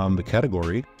 The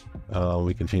category.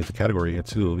 We can change the category here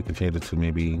too. We can change it to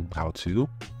maybe how to.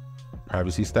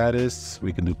 Privacy status,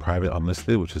 we can do private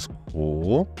unlisted, which is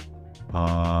cool.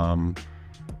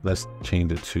 Let's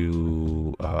change it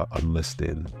to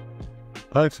unlisted.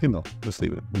 Actually, no, let's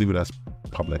leave it as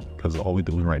public, because all we're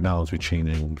doing right now is we're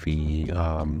changing the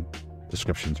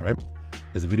descriptions, right?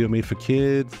 Is the video made for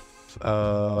kids?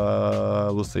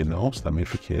 We'll say no, it's not made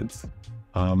for kids.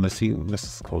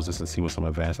 Let's close this and see what some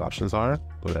advanced options are.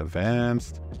 Go to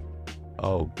advanced.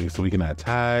 Oh, okay, so we can add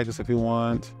tags if we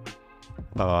want.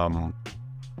 Well,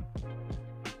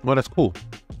 that's cool.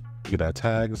 We could add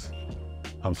tags.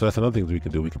 So that's another thing that we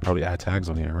can do. We could probably add tags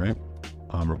on here, right?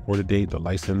 Recorded date, the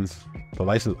license. The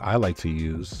license I like to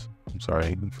use. I'm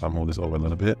sorry if I move this over a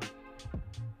little bit.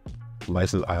 The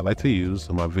license I like to use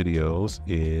in my videos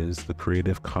is the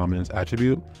Creative Commons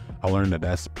attribute. I learned that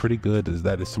that's pretty good. Is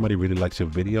that if somebody really likes your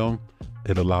video,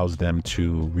 it allows them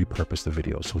to repurpose the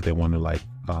video. So if they want to like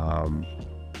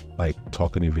like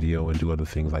talk in your video and do other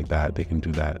things like that, they can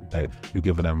do that. You're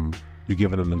giving them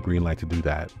the green light to do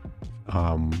that.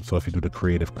 So if you do the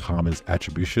Creative Commons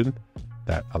attribution,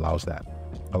 that allows that.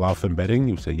 Allow for embedding,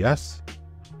 you say yes,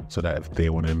 so that if they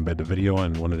want to embed the video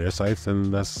on one of their sites,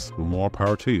 then that's more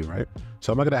power to you, right?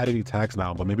 So I'm not going to add any tags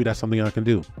now, but maybe that's something I can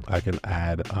do. I can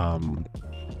add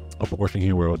a portion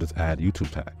here where we'll just add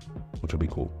YouTube tag, which will be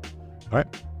cool. All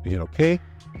right, we hit OK.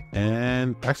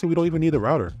 And actually, we don't even need the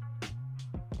router.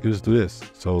 You just do this.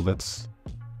 So let's,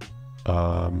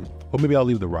 well, maybe I'll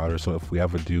leave the router. So if we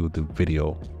ever do the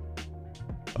video,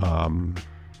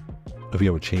 if you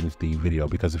ever change the video,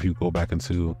 because if you go back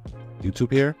into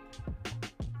YouTube here,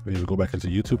 you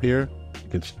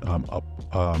can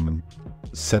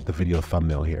set the video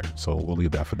thumbnail here. So we'll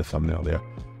leave that for the thumbnail there.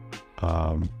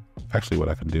 Actually, what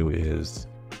I can do is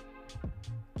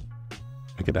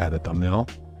we can add a thumbnail.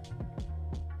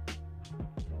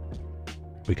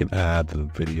 We can add the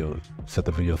video, set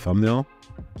the video thumbnail.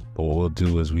 But what we'll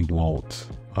do is we won't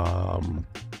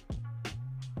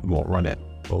run it.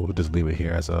 But we'll just leave it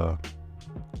here as a.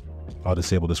 I'll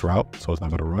disable this route, so it's not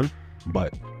going to run,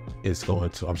 but it's going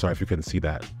to. I'm sorry if you couldn't see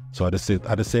that. So I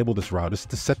disabled this route. This is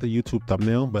to set the YouTube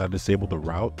thumbnail, but I disabled the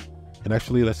route. And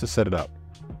actually, let's just set it up.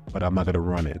 But I'm not going to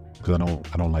run it because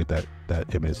I don't like that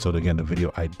image. So again, the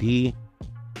video ID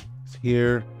is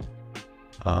here.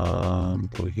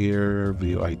 Go here,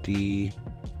 video ID.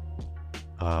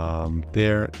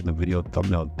 There, and the video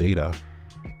thumbnail data.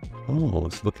 Oh,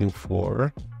 it's looking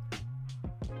for.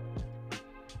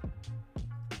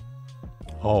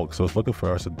 Oh, so it's looking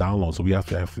for us to download. So we have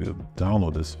to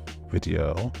download this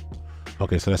video.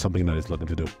 Okay, so that's something that it's looking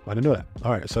to do. I didn't know that.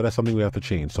 All right, so that's something we have to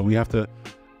change. So we have to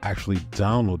actually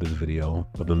download this video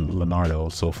of the Leonardo.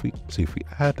 So if we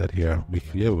add that here, we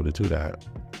should be able to do that.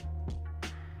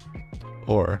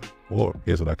 Or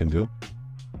here's what I can do.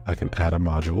 I can add a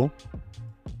module.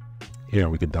 Here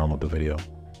we can download the video.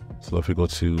 So if we go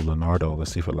to Leonardo,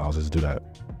 let's see if it allows us to do that.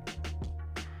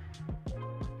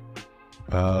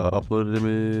 Upload an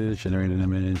image, generate an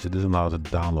image. It doesn't allow us to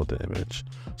download the image.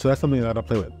 So that's something that I gotta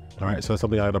play with. All right, so that's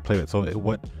something I gotta play with. So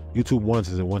what YouTube wants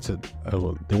is they want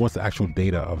the actual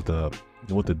data of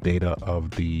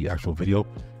the actual video.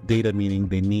 Data meaning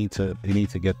they need to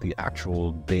get the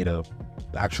actual data,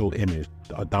 the actual image,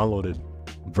 a downloaded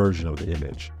version of the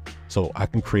image. So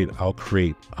I'll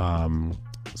create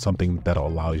something that'll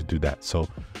allow you to do that. So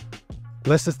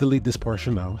let's just delete this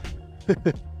portion now.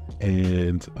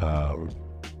 And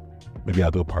maybe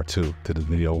I'll do a part 2 to this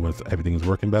video once everything is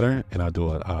working better, and I'll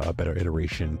do a better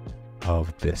iteration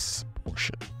of this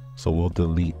portion. So we'll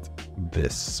delete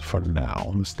this for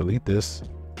now. Let's delete this.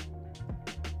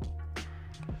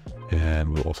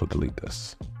 And we'll also delete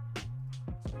this.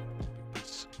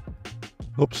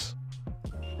 Oops.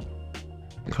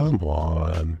 Come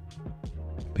on.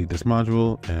 Delete this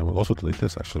module, and we'll also delete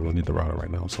this. Actually, we'll need the router right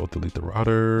now. So we'll delete the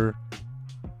router.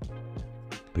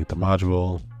 Delete the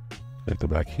module, connect it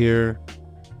back here,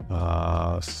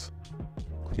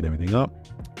 clean everything up,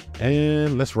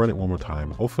 and let's run it one more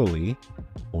time. Hopefully,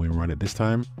 when we run it this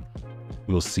time,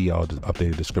 we'll see our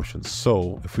updated description.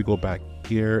 So if we go back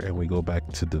here and we go back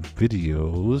to the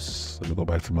videos, let me go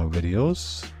back to my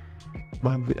videos.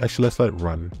 Actually, let's let it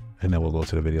run, and then we'll go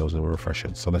to the videos and we'll refresh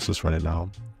it. So let's just run it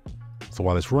now. So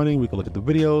while it's running, we can look at the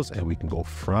videos and we can go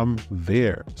from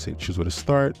there. Say choose where to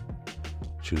start,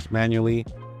 choose manually.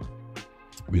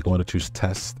 We're going to choose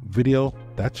test video.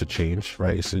 That should change,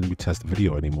 right? It shouldn't be test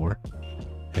video anymore.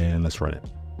 And let's run it.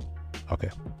 Okay,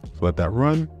 so let that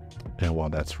run. And while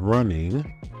that's running,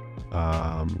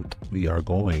 we are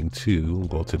going to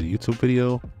go to the YouTube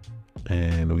video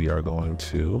and we are going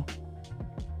to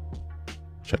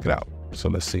check it out. So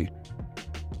let's see.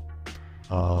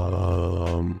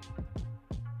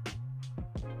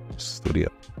 Studio.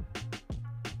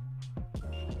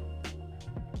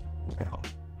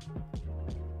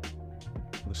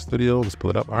 Studio, let's pull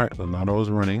it up. All right, Leonardo is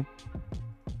running.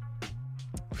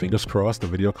 Fingers crossed the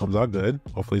video comes out good.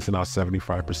 Hopefully it's in our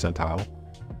 75 percentile.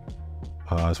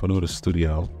 I just want to go to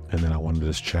studio, and then I want to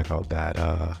just check out that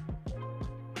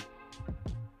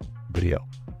video.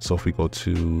 So if we go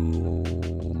to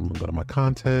my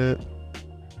content,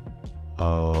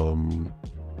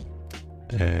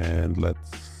 and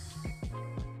let's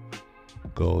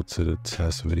go to the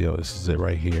test video. This is it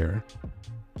right here.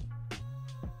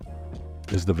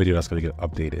 This is the video that's going to get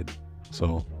updated.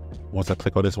 So once I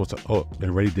click on this, oh, it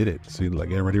already did it. See, like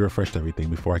it already refreshed everything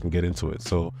before I can get into it.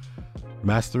 So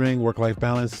mastering, work-life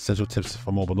balance, essential tips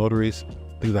for mobile notaries.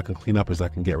 Things I can clean up is I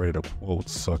can get rid of the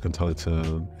quotes. So I can tell it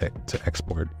to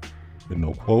export with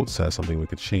no quotes. That's something we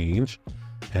could change.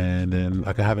 And then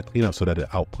I can have it clean up so that it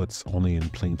outputs only in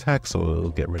plain text, so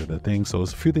it'll get rid of the things. So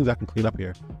there's a few things I can clean up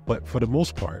here, but for the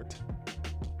most part,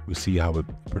 we see how it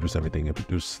produces everything. It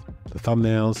produced the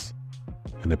thumbnails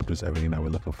and it produced everything that we're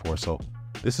looking for. So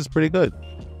this is pretty good.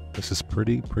 This is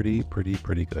pretty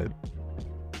good.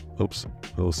 Oops,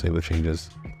 we'll save the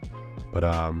changes. But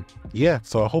yeah,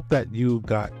 so I hope that you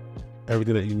got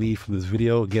everything that you need from this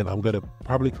video. Again, I'm gonna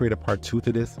probably create a part 2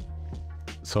 to this,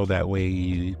 so that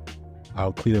way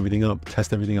I'll clean everything up,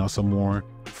 test everything out some more,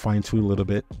 fine tune a little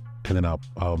bit, and then I'll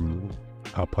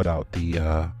put out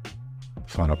the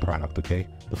final product. Okay,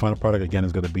 the final product again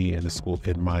is going to be in the school,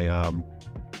 in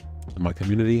my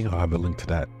community. I'll have a link to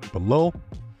that below.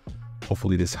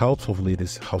 Hopefully this helps. Hopefully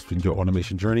this helps with your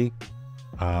automation journey.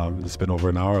 It's been over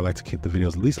an hour. I like to keep the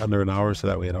videos at least under an hour, so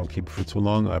that way I don't keep it for too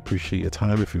long. I appreciate your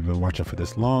time. If you've been watching for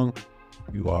this long,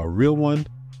 you are a real one,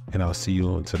 and I'll see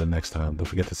you until the next time. Don't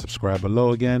forget to subscribe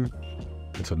below again.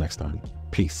 Until next time,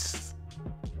 peace.